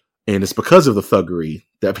 right? And it's because of the thuggery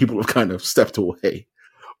that people have kind of stepped away.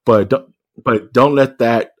 But don't let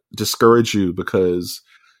that discourage you, because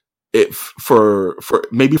for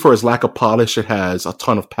its lack of polish, it has a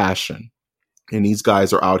ton of passion. And these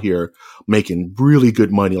guys are out here making really good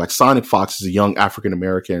money. Like Sonic Fox is a young African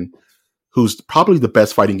American who's probably the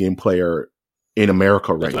best fighting game player in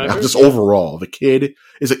America right now. Just overall, the kid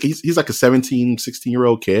is he's like a 17,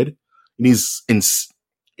 16-year-old kid, and he's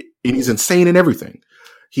insane in everything.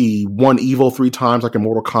 He won Evo 3 times, like in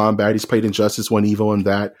Mortal Kombat. He's played Injustice, won Evo in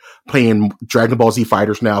that, playing Dragon Ball Z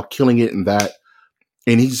Fighters now, killing it in that.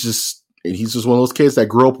 And he's just one of those kids that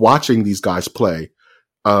grew up watching these guys play,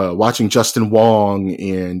 watching Justin Wong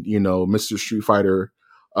and, Mr. Street Fighter,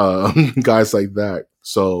 guys like that.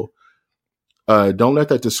 So, don't let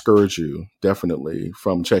that discourage you, definitely,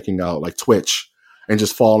 from checking out like Twitch and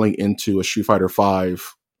just falling into a Street Fighter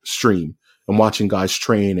 5 stream and watching guys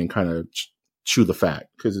train and kind of chew the fat,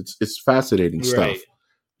 because it's fascinating stuff.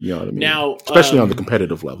 You know what I mean? Now, especially on the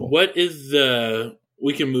competitive level. What is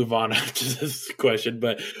we can move on after this question,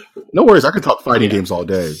 but no worries. I can talk fighting games all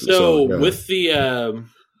day. So with the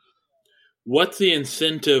what's the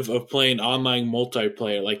incentive of playing online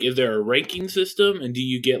multiplayer? Like, is there a ranking system, and do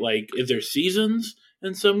you get is there seasons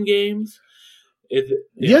in some games?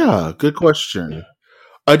 Yeah, good question.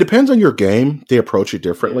 It depends on your game. They approach it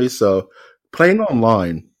differently. So playing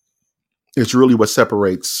online is really what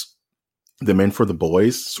separates the men for the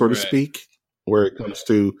boys, so to speak, where it comes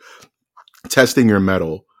to testing your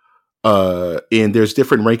mettle. And there's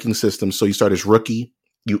different ranking systems. So you start as rookie.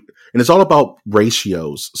 And it's all about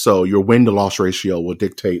ratios. So your win to loss ratio will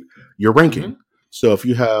dictate your ranking. Mm-hmm. So if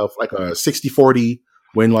you have like a 60-40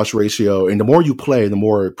 win loss ratio, and the more you play, the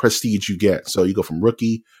more prestige you get. So you go from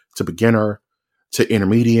rookie to beginner to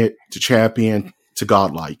intermediate to champion to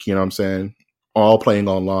godlike, you know what I'm saying? All playing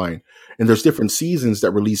online. And there's different seasons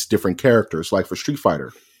that release different characters. Like for Street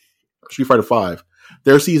Fighter 5,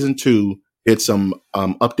 their season 2 did some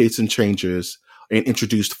updates and changes and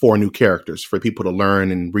introduced 4 new characters for people to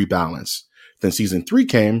learn and rebalance. Then season 3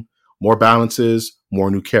 came, more balances,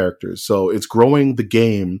 more new characters. So it's growing the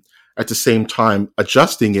game at the same time,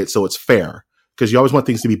 adjusting it so it's fair. Because you always want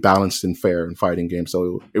things to be balanced and fair in fighting games.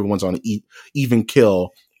 So everyone's on an even kill.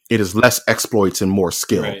 It is less exploits and more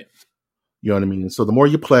skill. Right. You know what I mean? So the more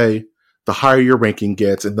you play, the higher your ranking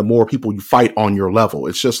gets, and the more people you fight on your level.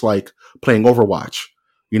 It's just like playing Overwatch.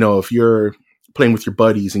 If you're playing with your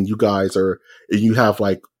buddies and you have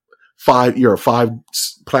like you're a 5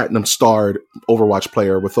 platinum starred Overwatch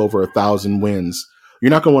player with over 1,000 wins, you're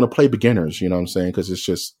not going to want to play beginners, you know what I'm saying?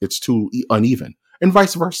 Because it's too uneven, and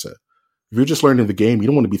vice versa. If you're just learning the game, you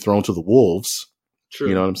don't want to be thrown to the wolves. True.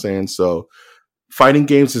 You know what I'm saying? So fighting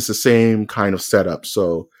games is the same kind of setup.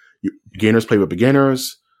 So beginners play with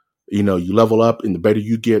beginners, you level up, and the better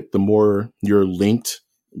you get, the more you're linked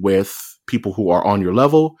with people who are on your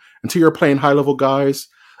level until you're playing high level guys.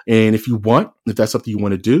 And if that's something you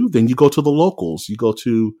want to do, then you go to the locals. You go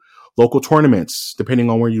to local tournaments, depending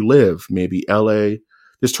on where you live, maybe LA.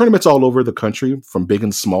 There's tournaments all over the country, from big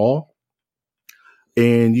and small.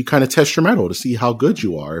 And you kind of test your mettle to see how good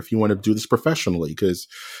you are if you want to do this professionally. Because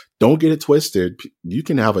don't get it twisted. You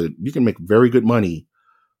can make very good money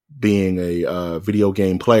being a video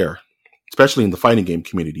game player, especially in the fighting game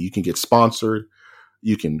community. You can get sponsored.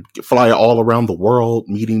 You can fly all around the world,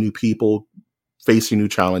 meeting new people, facing new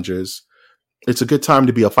challenges. It's a good time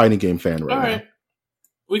to be a fighting game fan right now. All right.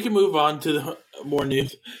 We can move on to the more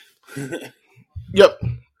news. Yep.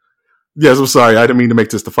 Yes, I'm sorry. I didn't mean to make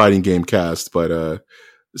this the fighting game cast, but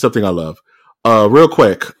something I love. Real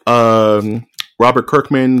quick, Robert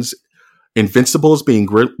Kirkman's Invincible is being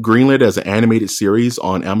greenlit as an animated series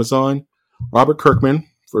on Amazon. Robert Kirkman,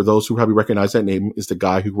 for those who probably recognize that name, is the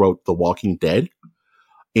guy who wrote The Walking Dead.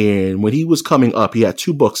 And when he was coming up, he had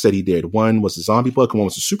 2 books that he did. One was a zombie book and one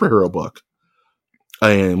was a superhero book.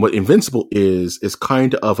 And what Invincible is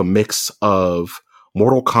kind of a mix of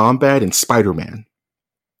Mortal Kombat and Spider-Man.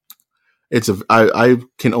 I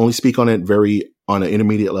can only speak on it on an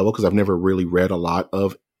intermediate level because I've never really read a lot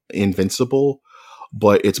of Invincible,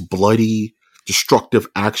 but it's bloody, destructive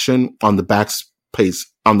action on the back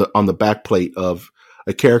plate of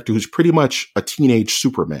a character who's pretty much a teenage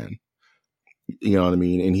Superman. You know what I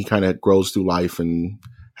mean? And he kind of grows through life and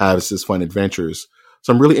has his fun adventures.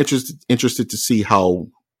 So I'm really interested to see how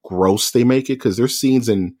gross they make it, because there's scenes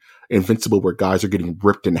in Invincible where guys are getting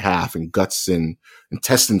ripped in half and guts and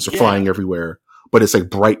intestines are flying everywhere, but it's like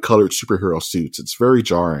bright colored superhero suits. It's very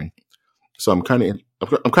jarring. So I'm kind of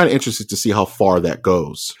interested to see how far that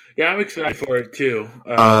goes. Yeah, I'm excited for it too.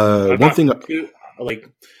 I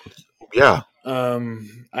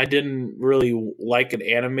didn't really like an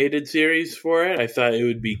animated series for it. I thought it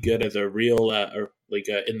would be good as a real,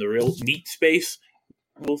 in the real meat space,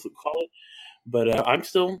 we'll call it. But I'm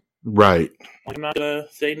not gonna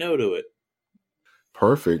say no to it.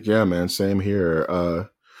 Perfect, yeah, man. Same here.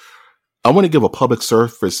 I want to give a public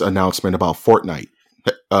service announcement about Fortnite.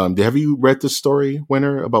 Have you read this story,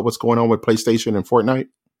 Winter, about what's going on with PlayStation and Fortnite?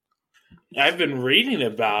 I've been reading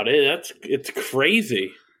about it. It's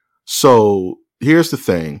crazy. So here's the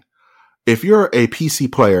thing. If you're a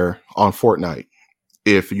PC player on Fortnite,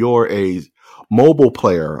 if you're a mobile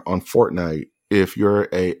player on Fortnite, if you're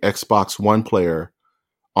a Xbox One player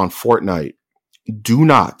on Fortnite, do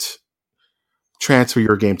not transfer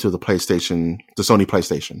your game to the Sony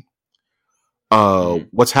PlayStation.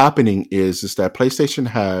 What's happening is that PlayStation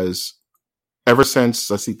has, ever since,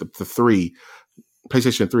 let's see, the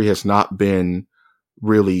PlayStation 3 has not been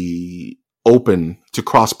really open to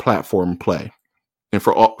cross-platform play. And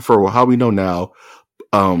for how we know now,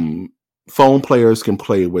 phone players can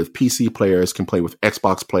play with PC players, can play with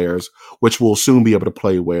Xbox players, which will soon be able to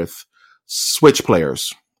play with Switch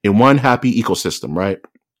players in one happy ecosystem, right?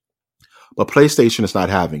 But PlayStation is not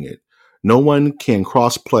having it. No one can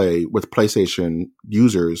cross-play with PlayStation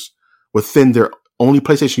users only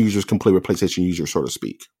PlayStation users can play with PlayStation users, so to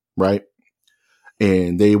speak, right?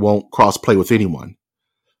 And they won't cross-play with anyone.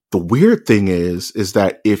 The weird thing is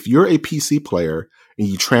that if you're a PC player and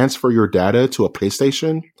you transfer your data to a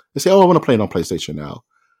PlayStation, they say, oh, I want to play it on PlayStation now.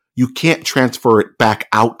 You can't transfer it back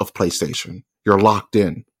out of PlayStation. You're locked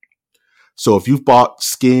in. So if you've bought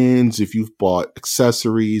skins, if you've bought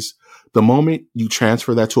accessories, the moment you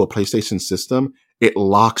transfer that to a PlayStation system, it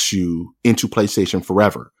locks you into PlayStation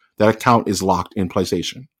forever. That account is locked in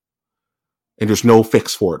PlayStation. And there's no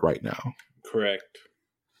fix for it right now. Correct.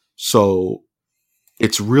 So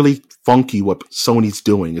it's really funky what Sony's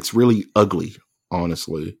doing. It's really ugly,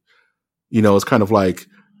 honestly. You know, it's kind of like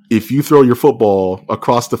if you throw your football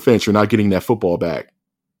across the fence, you're not getting that football back.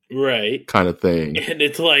 Right. Kind of thing. And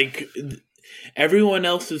it's like everyone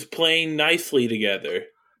else is playing nicely together.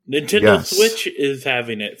 Nintendo Switch is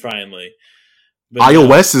having it finally. But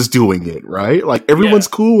iOS is doing it, right? Like everyone's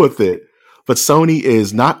cool with it. But Sony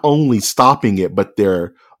is not only stopping it, but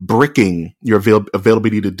they're bricking your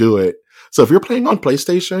availability to do it. So if you're playing on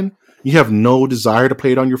PlayStation, you have no desire to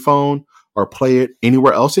play it on your phone or play it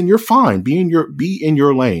anywhere else, and you're fine. Be in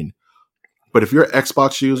your lane. But if you're an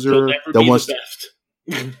Xbox user that wants the best.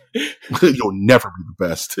 You'll never be the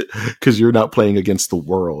best because you're not playing against the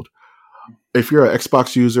world. If you're an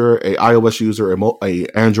Xbox user, a iOS user, a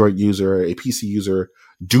Android user, a PC user,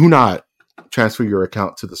 do not transfer your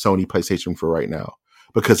account to the Sony PlayStation for right now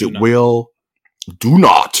because it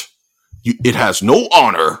has no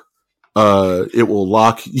honor. It will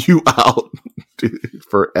lock you out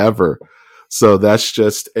forever. So that's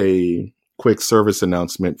just a quick service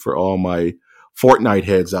announcement for all my Fortnite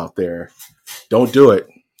heads out there. Don't do it.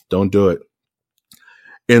 Don't do it.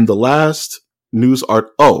 In the last news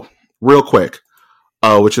real quick,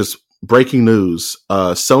 which is breaking news.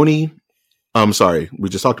 Sony, I'm sorry, we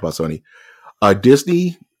just talked about Sony.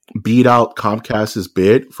 Disney beat out Comcast's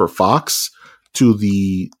bid for Fox to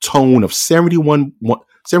the tone of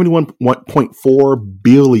 $71.4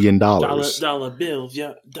 billion. Dollar bills,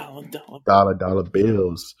 yeah. Dollar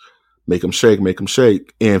bills. Make them shake, make them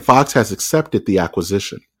shake. And Fox has accepted the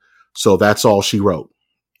acquisition. So that's all she wrote.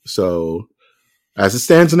 So as it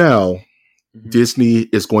stands now, Disney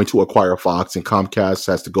is going to acquire Fox and Comcast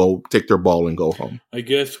has to go take their ball and go home. I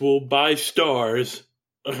guess we'll buy Stars.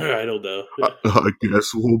 I don't know. I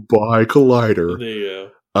guess we'll buy Collider. There you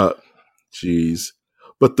go. Jeez.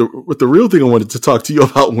 But the real thing I wanted to talk to you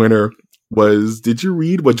about, Winter, was did you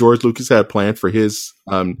read what George Lucas had planned for his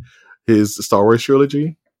Star Wars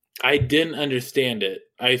trilogy? I didn't understand it.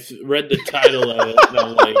 I read the title of it and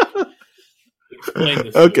I'm like, explain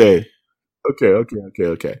this. Okay.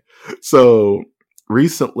 So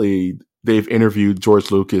recently they've interviewed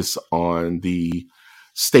George Lucas on the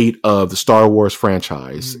state of the Star Wars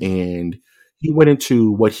franchise, and he went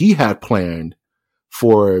into what he had planned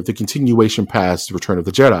for the continuation past Return of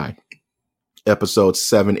the Jedi, episodes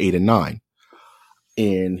 7, 8, and 9.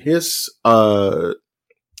 And his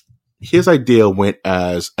idea went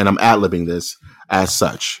as, and I'm ad-libbing this as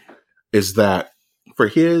such, is that for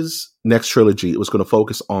his next trilogy, it was going to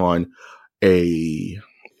focus on a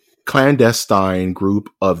clandestine group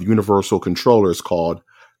of universal controllers called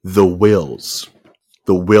the Wills.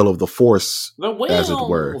 The will of the Force, as it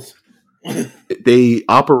were. They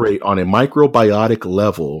operate on a microbiotic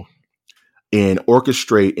level and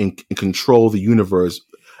orchestrate and control the universe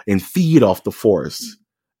and feed off the Force.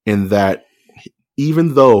 In that,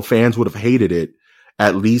 even though fans would have hated it,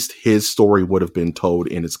 at least his story would have been told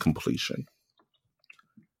in its completion.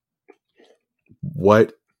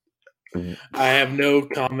 What? I have no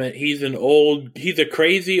comment. He's a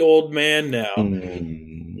crazy old man now.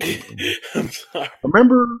 I'm sorry.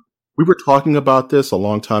 Remember, we were talking about this a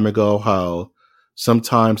long time ago, how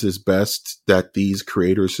sometimes it's best that these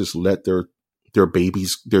creators just let their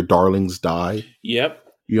babies, their darlings die. Yep.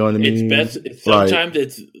 You know what I mean? It's best. Sometimes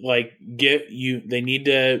it's like they need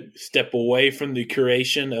to step away from the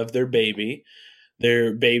curation of their baby.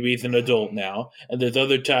 Their baby's an adult now. And there's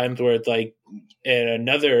other times where it's like, and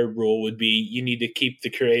another rule would be you need to keep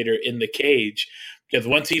the creator in the cage. Because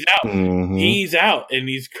once he's out, he's out, and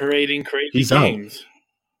he's creating crazy games.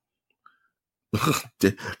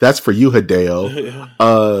 That's for you,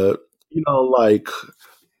 Hideo. Like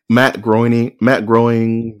Matt Groening,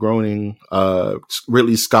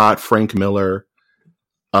 Ridley Scott, Frank Miller,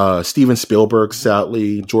 Steven Spielberg,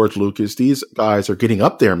 sadly, George Lucas. These guys are getting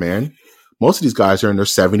up there, man. Most of these guys are in their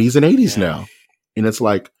 70s and 80s now, and it's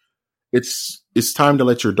like it's time to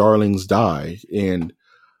let your darlings die. And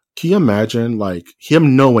can you imagine, like,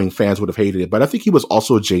 him knowing fans would have hated it? But I think he was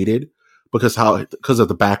also jaded because of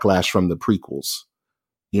the backlash from the prequels.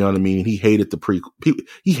 You know what I mean? He hated the prequel.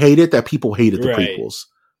 He hated that people hated the prequels,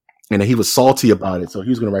 and he was salty about it. So he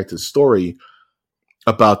was going to write this story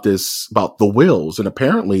about the Wills. And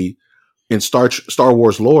apparently, in Star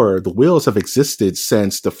Wars lore, the Wills have existed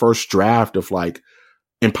since the first draft of like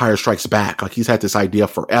Empire Strikes Back. Like, he's had this idea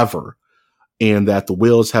forever, and that the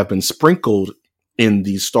Wills have been sprinkled in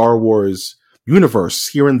the Star Wars universe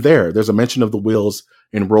here and there. There's a mention of the Wills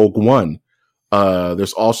in Rogue One.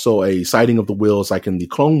 There's also a sighting of the Wills like in the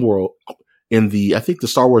Clone War, I think the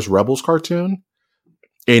Star Wars Rebels cartoon,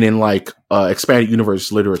 and in like expanded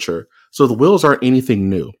universe literature. So the Wills aren't anything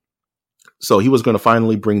new. So he was going to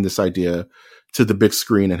finally bring this idea to the big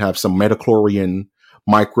screen and have some metachlorian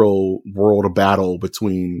micro world of battle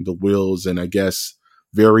between the Wills and, I guess,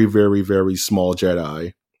 very, very, very small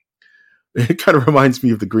Jedi. It kind of reminds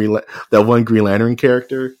me of that one Green Lantern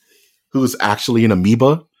character who's actually an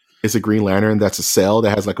amoeba. It's a Green Lantern that's a cell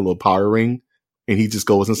that has like a little power ring, and he just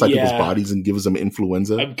goes inside people's bodies and gives them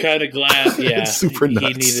influenza. I'm kind of glad, it's super nuts.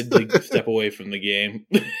 He needed to step away from the game.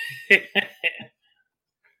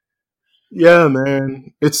 Yeah,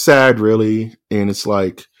 man. It's sad, really. And it's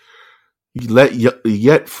like, you let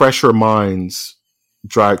yet fresher minds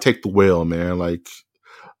take the wheel, man. Like,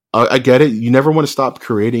 I get it. You never want to stop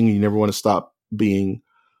creating. You never want to stop being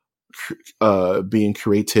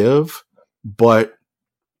creative, but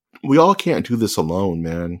we all can't do this alone,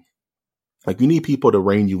 man. Like, you need people to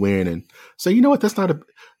rein you in and say, you know what, that's not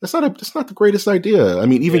the greatest idea. I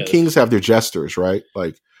mean, even kings have their jesters, right?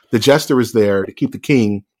 Like, the jester is there to keep the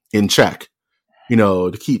king in check,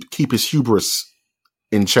 to keep his hubris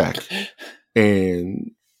in check.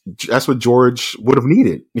 And that's what George would have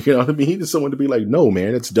needed. You know what I mean? He needed someone to be like, no,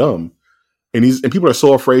 man, it's dumb. And people are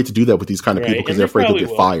so afraid to do that with these kind of people because they're afraid they'll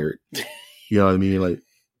get fired. You know what I mean? Like,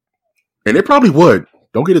 and they probably would.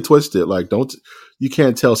 Don't get it twisted. Like, you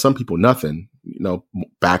can't tell some people nothing,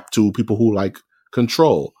 back to people who like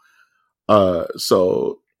control.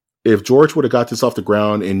 So if George would have got this off the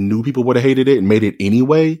ground and knew people would have hated it and made it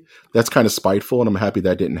anyway, that's kind of spiteful. And I'm happy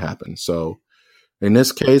that didn't happen. So in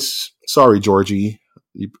this case, sorry, Georgie,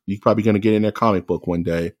 you're probably going to get in their comic book one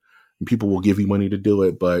day and people will give you money to do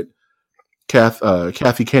it. But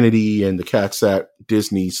Kathy Kennedy and the cats at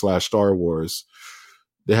Disney/Star Wars,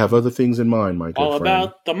 they have other things in mind, my good all friend. All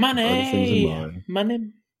about the money. Other things in mind.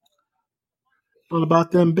 Money. All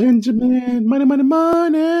about them Benjamin. Money, money,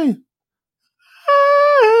 money.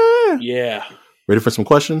 Yeah. Ready for some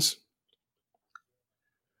questions?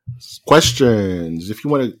 Questions. If you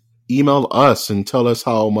want to email us and tell us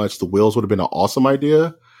how much the Wills would have been an awesome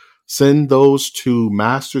idea, send those to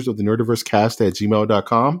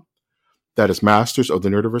mastersofthenerdiversecast@gmail.com. That is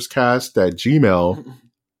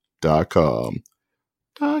mastersofthenerdiversecast@gmail.com.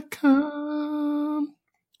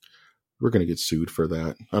 We're gonna get sued for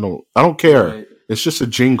that. I don't care. Right. It's just a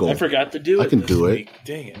jingle. I forgot to do it. I can do it.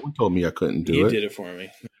 Dang it! Someone told me I couldn't do it. You did it for me.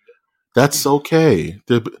 That's okay.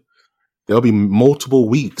 There'll be multiple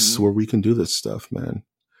weeks where we can do this stuff, man.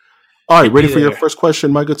 All right, ready for your first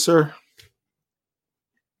question, my good sir?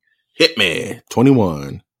 Hit me.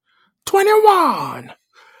 21.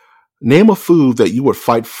 Name a food that you would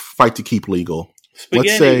fight to keep legal. Spaghetti.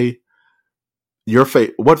 Let's say your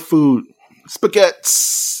what food?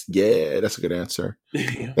 Spaghettis. Yeah, that's a good answer.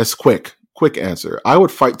 That's quick answer. I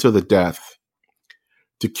would fight to the death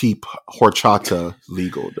to keep horchata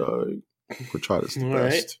legal, dog. Horchata's the best.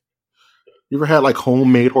 Right. You ever had like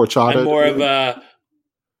homemade horchata? I'm more of a,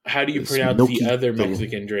 how do you pronounce the other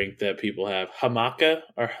Mexican drink that people have? Hamaca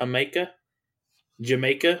or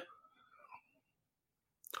Jamaica?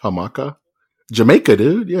 Jamaica,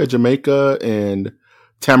 dude. Yeah, Jamaica and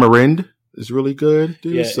tamarind is really good,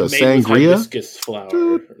 dude. Yeah, sangria, hibiscus flower,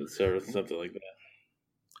 or something like that.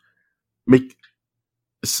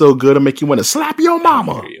 It's so good to make you want to slap your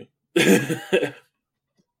mama.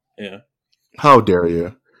 Yeah. How dare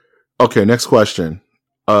you? Okay, next question.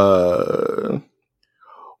 What's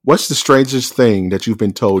the strangest thing that you've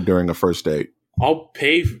been told during a first date? I'll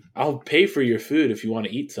pay for your food if you want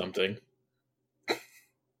to eat something.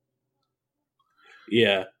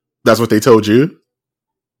 Yeah. That's what they told you?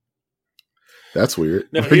 That's weird.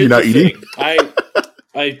 No, You're not eating?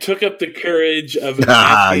 I took up the courage of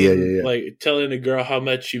asking, like telling a girl how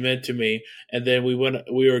much she meant to me, and then we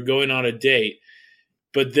were going on a date.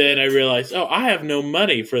 But then I realized, I have no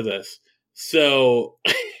money for this. So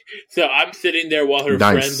I'm sitting there while her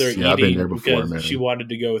friends are eating I've been there before, because she wanted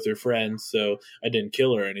to go with her friends, so I didn't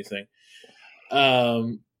kill her or anything.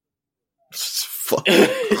 And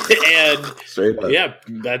yeah,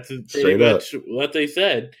 that's pretty much what they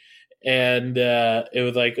said. And it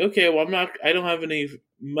was like, okay, well, I don't have any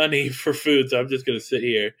money for food, so I'm just going to sit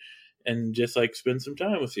here and just like spend some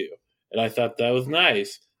time with you. And I thought that was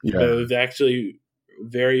nice. Yeah. But it was actually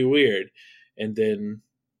very weird. And then,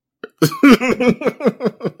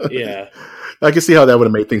 yeah. I can see how that would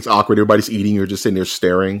have made things awkward. Everybody's eating, you're just sitting there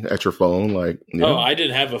staring at your phone. Like, I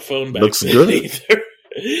didn't have a phone back looks then good either.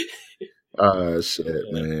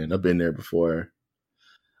 Shit, man. I've been there before.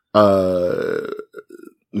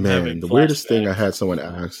 Man, the weirdest thing I had someone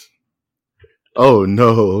ask. Oh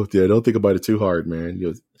no, yeah, don't think about it too hard, man.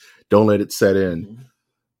 Don't let it set in. Mm-hmm.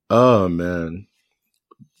 Oh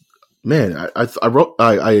man,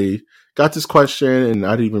 I got this question and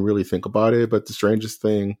I didn't even really think about it. But the strangest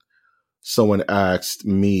thing someone asked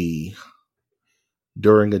me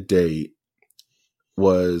during a date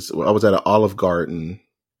was I was at an Olive Garden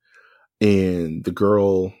and the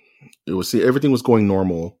girl, everything was going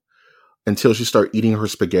normal until she started eating her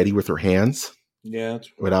spaghetti with her hands. Yeah, that's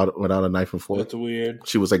without a knife and fork. That's weird.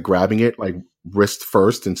 She was like grabbing it like wrist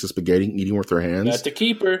first into spaghetti, eating with her hands. That's a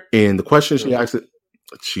keeper. And the question she asked,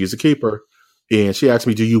 she's a keeper, and she asked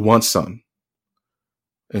me, "Do you want some?"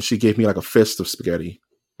 And she gave me like a fist of spaghetti,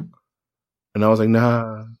 and I was like,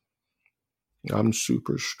 "Nah, I'm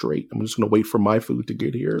super straight. I'm just gonna wait for my food to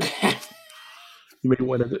get here. You may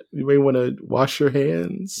want to wash your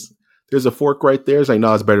hands. There's a fork right there." It's like,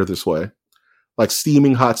 "No, it's better this way." Like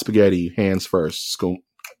steaming hot spaghetti, hands first, just go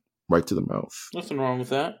right to the mouth. Nothing wrong with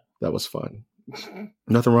that. That was fun.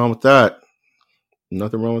 Nothing wrong with that.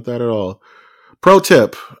 Nothing wrong with that at all. Pro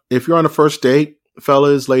tip: if you're on a first date,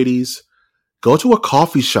 fellas, ladies, go to a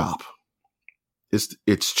coffee shop.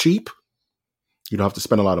 It's cheap. You don't have to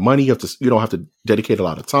spend a lot of money. You don't have to dedicate a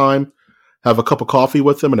lot of time. Have a cup of coffee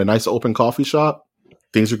with them in a nice open coffee shop.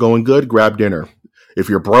 Things are going good. Grab dinner. If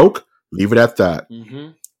you're broke, leave it at that.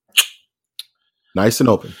 Mm-hmm. Nice and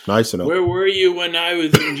open. Where were you when I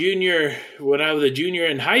was a junior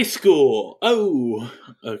in high school? Oh,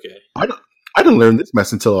 okay. I didn't learn this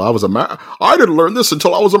mess until I was a man. I didn't learn this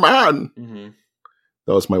until I was a man. Mm-hmm.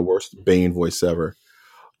 That was my worst Bane voice ever.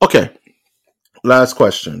 Okay. Last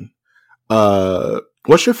question.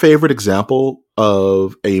 What's your favorite example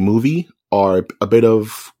of a movie or a bit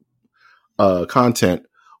of content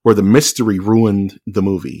where the mystery ruined the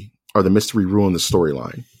movie or the mystery ruined the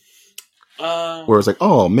storyline? Where it's like,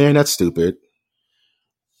 oh man, that's stupid.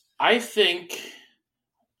 I think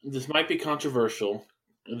this might be controversial.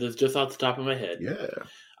 This is just off the top of my head. Yeah.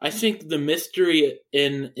 I think the mystery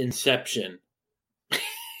in Inception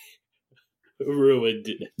ruined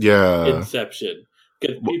Inception.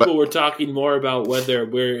 Because people were talking more about whether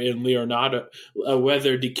we're in Leonardo,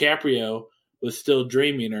 whether DiCaprio was still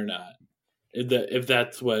dreaming or not. If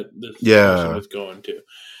that's what this question was going to.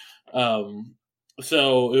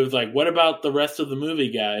 So it was like, what about the rest of the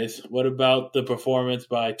movie, guys? What about the performance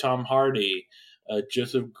by Tom Hardy,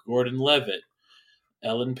 Joseph Gordon-Levitt,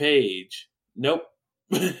 Ellen Page? Nope.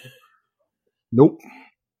 Nope.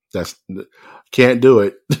 Can't do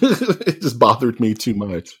it. It just bothered me too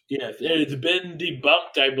much. Yes, it's been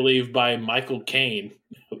debunked, I believe, by Michael Caine,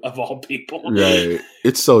 of all people. Right.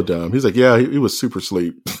 It's so dumb. He's like, yeah, he was super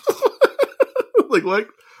asleep. like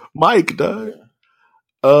Mike died. Yeah.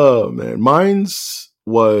 Oh man, mine's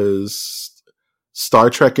was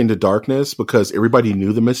Star Trek Into Darkness because everybody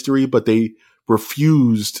knew the mystery, but they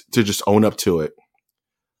refused to just own up to it.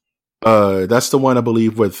 That's the one I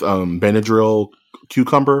believe with Benadryl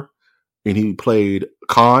Cucumber, and he played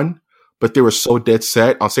Khan, but they were so dead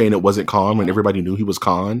set on saying it wasn't Khan when everybody knew he was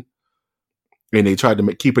Khan, and they tried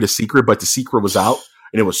to keep it a secret, but the secret was out,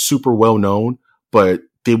 and it was super well known, but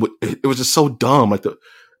it was just so dumb. Like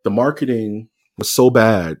the marketing was so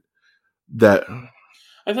bad that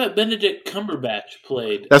I thought Benedict Cumberbatch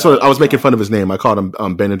played. That's what I was making fun of his name. I called him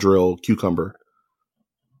Benadryl Cucumber.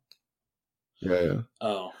 Yeah.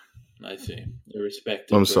 Oh, I see.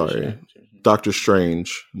 Irrespective. I'm sorry. Doctor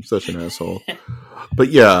Strange. I'm such an asshole. But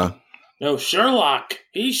yeah. No, Sherlock.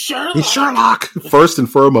 He's Sherlock. He's Sherlock. First and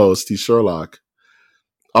foremost, he's Sherlock.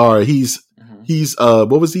 All right, he's what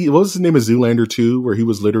was his name in Zoolander 2, where he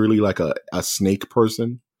was literally like a snake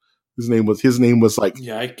person? His name was like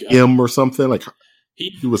M or something. Like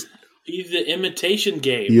he's the Imitation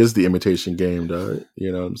Game. He is the Imitation Game, dog.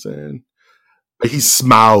 You know what I'm saying? He's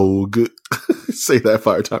Smaug. Say that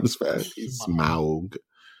 5 times fast. He's Smaug.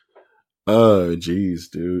 Oh, jeez,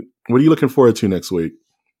 dude. What are you looking forward to next week?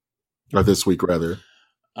 Or this week, rather?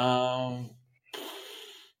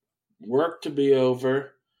 Work to be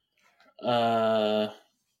over. I'm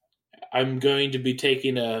going to be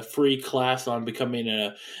taking a free class on becoming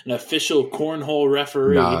an official cornhole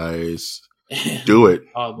referee. Nice. Do it.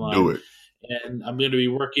 Online. Do it. And I'm going to be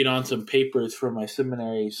working on some papers for my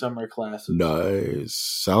seminary summer classes. Nice.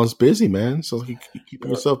 Sounds busy, man. So you keeping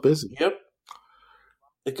yourself busy. Yep.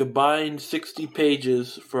 A combined 60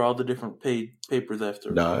 pages for all the different papers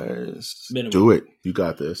after. Nice. Minimum. Do it. You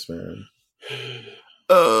got this, man.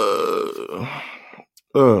 What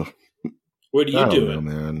are you doing?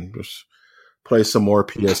 Know, man? Just play some more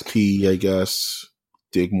PSP, I guess.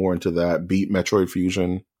 Dig more into that. Beat Metroid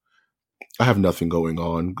Fusion. I have nothing going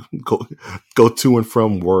on. Go to and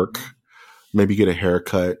from work. Maybe get a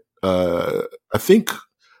haircut. I think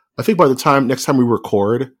by the time next time we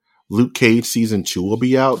record, Luke Cage season 2 will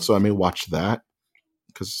be out, so I may watch that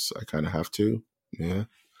because I kind of have to. Yeah,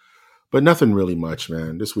 but nothing really much,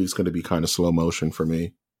 man. This week's going to be kind of slow motion for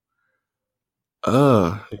me.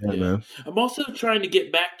 Yeah, man. I'm also trying to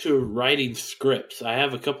get back to writing scripts. I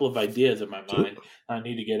have a couple of ideas in my mind I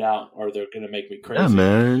need to get out, or they're going to make me crazy. Yeah,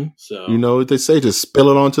 man. So you know what they say: just spill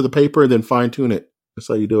it onto the paper and then fine tune it. That's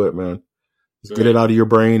how you do it, man. Just get it out of your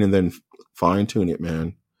brain and then fine tune it,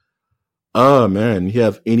 man. Man, you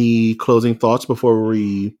have any closing thoughts before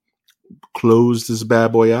we close this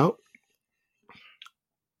bad boy out?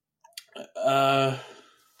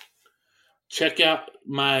 Check out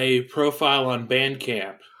my profile on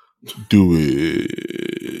Bandcamp. Do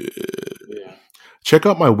it. Yeah. Check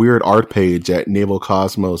out my weird art page at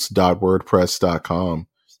navalcosmos.wordpress.com.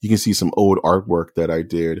 You can see some old artwork that I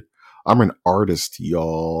did. I'm an artist,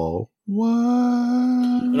 y'all. What?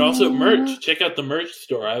 And also merch. Check out the merch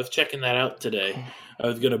store. I was checking that out today. I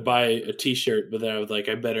was going to buy a t-shirt, but then I was like,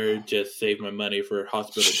 I better just save my money for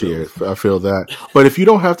hospital bills. I feel that. But if you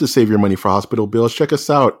don't have to save your money for hospital bills, check us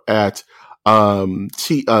out at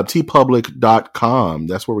tpublic.com.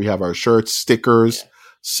 That's where we have our shirts, stickers,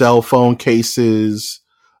 cell phone cases,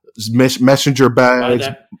 messenger bags.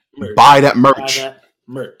 Buy that merch.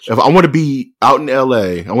 If I want to be out in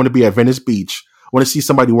LA, I want to be at Venice Beach, I want to see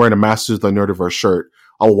somebody wearing a Masters of the Nerdiverse shirt,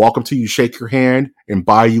 I'll walk up to you, shake your hand, and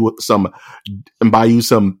buy you some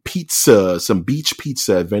pizza, some beach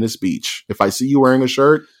pizza at Venice Beach. If I see you wearing a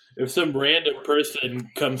shirt, if some random person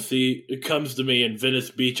comes to me in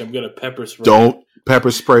Venice Beach, I'm gonna pepper spray. Don't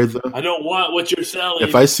pepper spray them. I don't want what you're selling.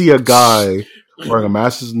 If I see a guy wearing a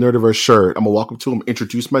Masters of the Nerdiverse shirt, I'm gonna walk up to him,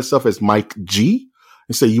 introduce myself as Mike G,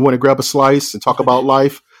 and say, "You want to grab a slice and talk about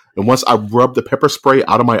life?" And once I rub the pepper spray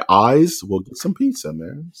out of my eyes, we'll get some pizza,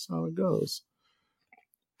 man. That's how it goes.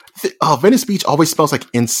 Venice Beach always smells like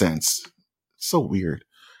incense. So weird.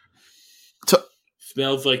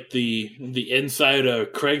 Smells like the inside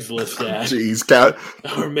of Craigslist ad. Jeez,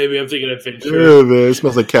 or maybe I'm thinking of Ventura. Yeah, man. It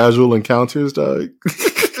smells like casual encounters, dog.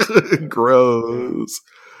 Gross.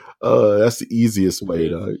 That's the easiest way,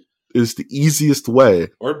 dog. It's the easiest way.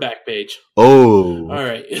 Or Backpage. Oh. All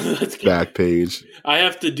right. Let's get Backpage. I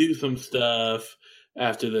have to do some stuff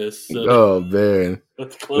after this. So oh, man.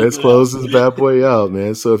 Let's close this bad boy out,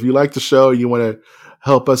 man. So if you like the show, you want to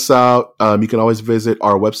help us out, you can always visit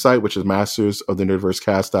our website, which is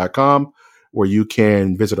mastersofthenerdiversecast.com, where you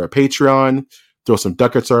can visit our Patreon, throw some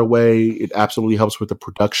ducats our way. It absolutely helps with the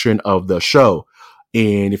production of the show.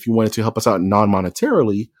 And if you wanted to help us out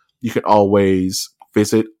non-monetarily, you can always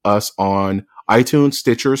visit us on iTunes,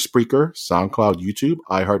 Stitcher, Spreaker, SoundCloud, YouTube,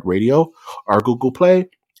 iHeartRadio, or Google Play.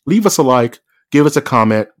 Leave us a like, give us a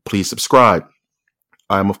comment, please subscribe.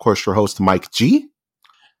 I'm, of course, your host, Mike G.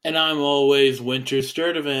 And I'm always Winter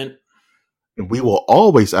Sturdivant. And we will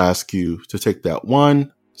always ask you to take that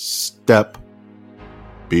one step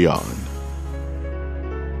beyond.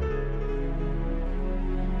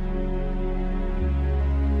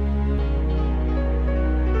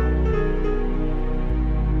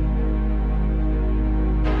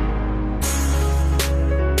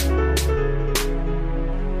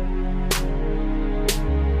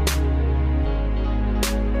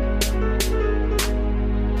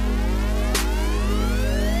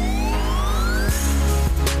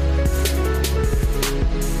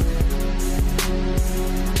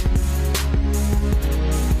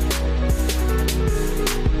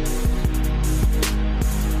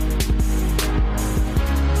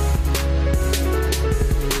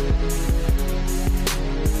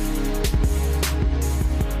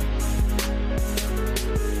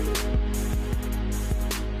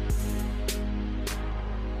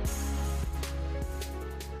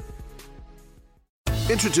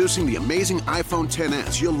 Introducing the amazing iPhone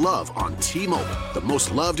XS you'll love on T-Mobile, the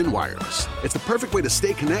most loved in wireless. It's the perfect way to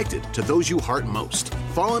stay connected to those you heart most.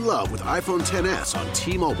 Fall in love with iPhone XS on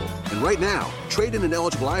T-Mobile. And right now, trade in an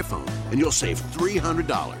eligible iPhone and you'll save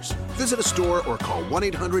 $300. Visit a store or call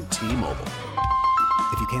 1-800-T-Mobile.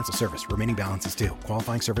 If you cancel service, remaining balance is due.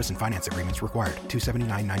 Qualifying service and finance agreements required.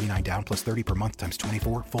 $279.99 down plus $30 per month times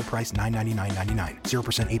 24. Full price $999.99.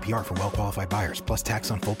 0% APR for well-qualified buyers plus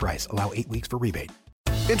tax on full price. Allow 8 weeks for rebate.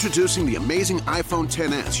 Introducing the amazing iPhone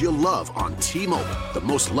XS you'll love on T-Mobile, the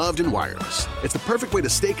most loved in wireless. It's the perfect way to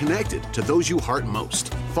stay connected to those you heart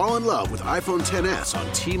most. Fall in love with iPhone XS on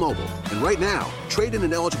T-Mobile. And right now, trade in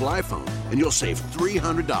an eligible iPhone and you'll save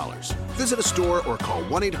 $300. Visit a store or call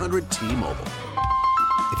 1-800-T-Mobile.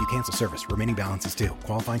 If you cancel service, remaining balance is due.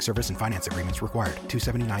 Qualifying service and finance agreements required.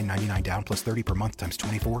 $279.99 down plus $30 per month times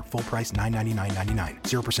 24. Full price $999.99.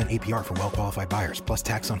 0% APR for well-qualified buyers plus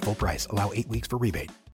tax on full price. Allow 8 weeks for rebate.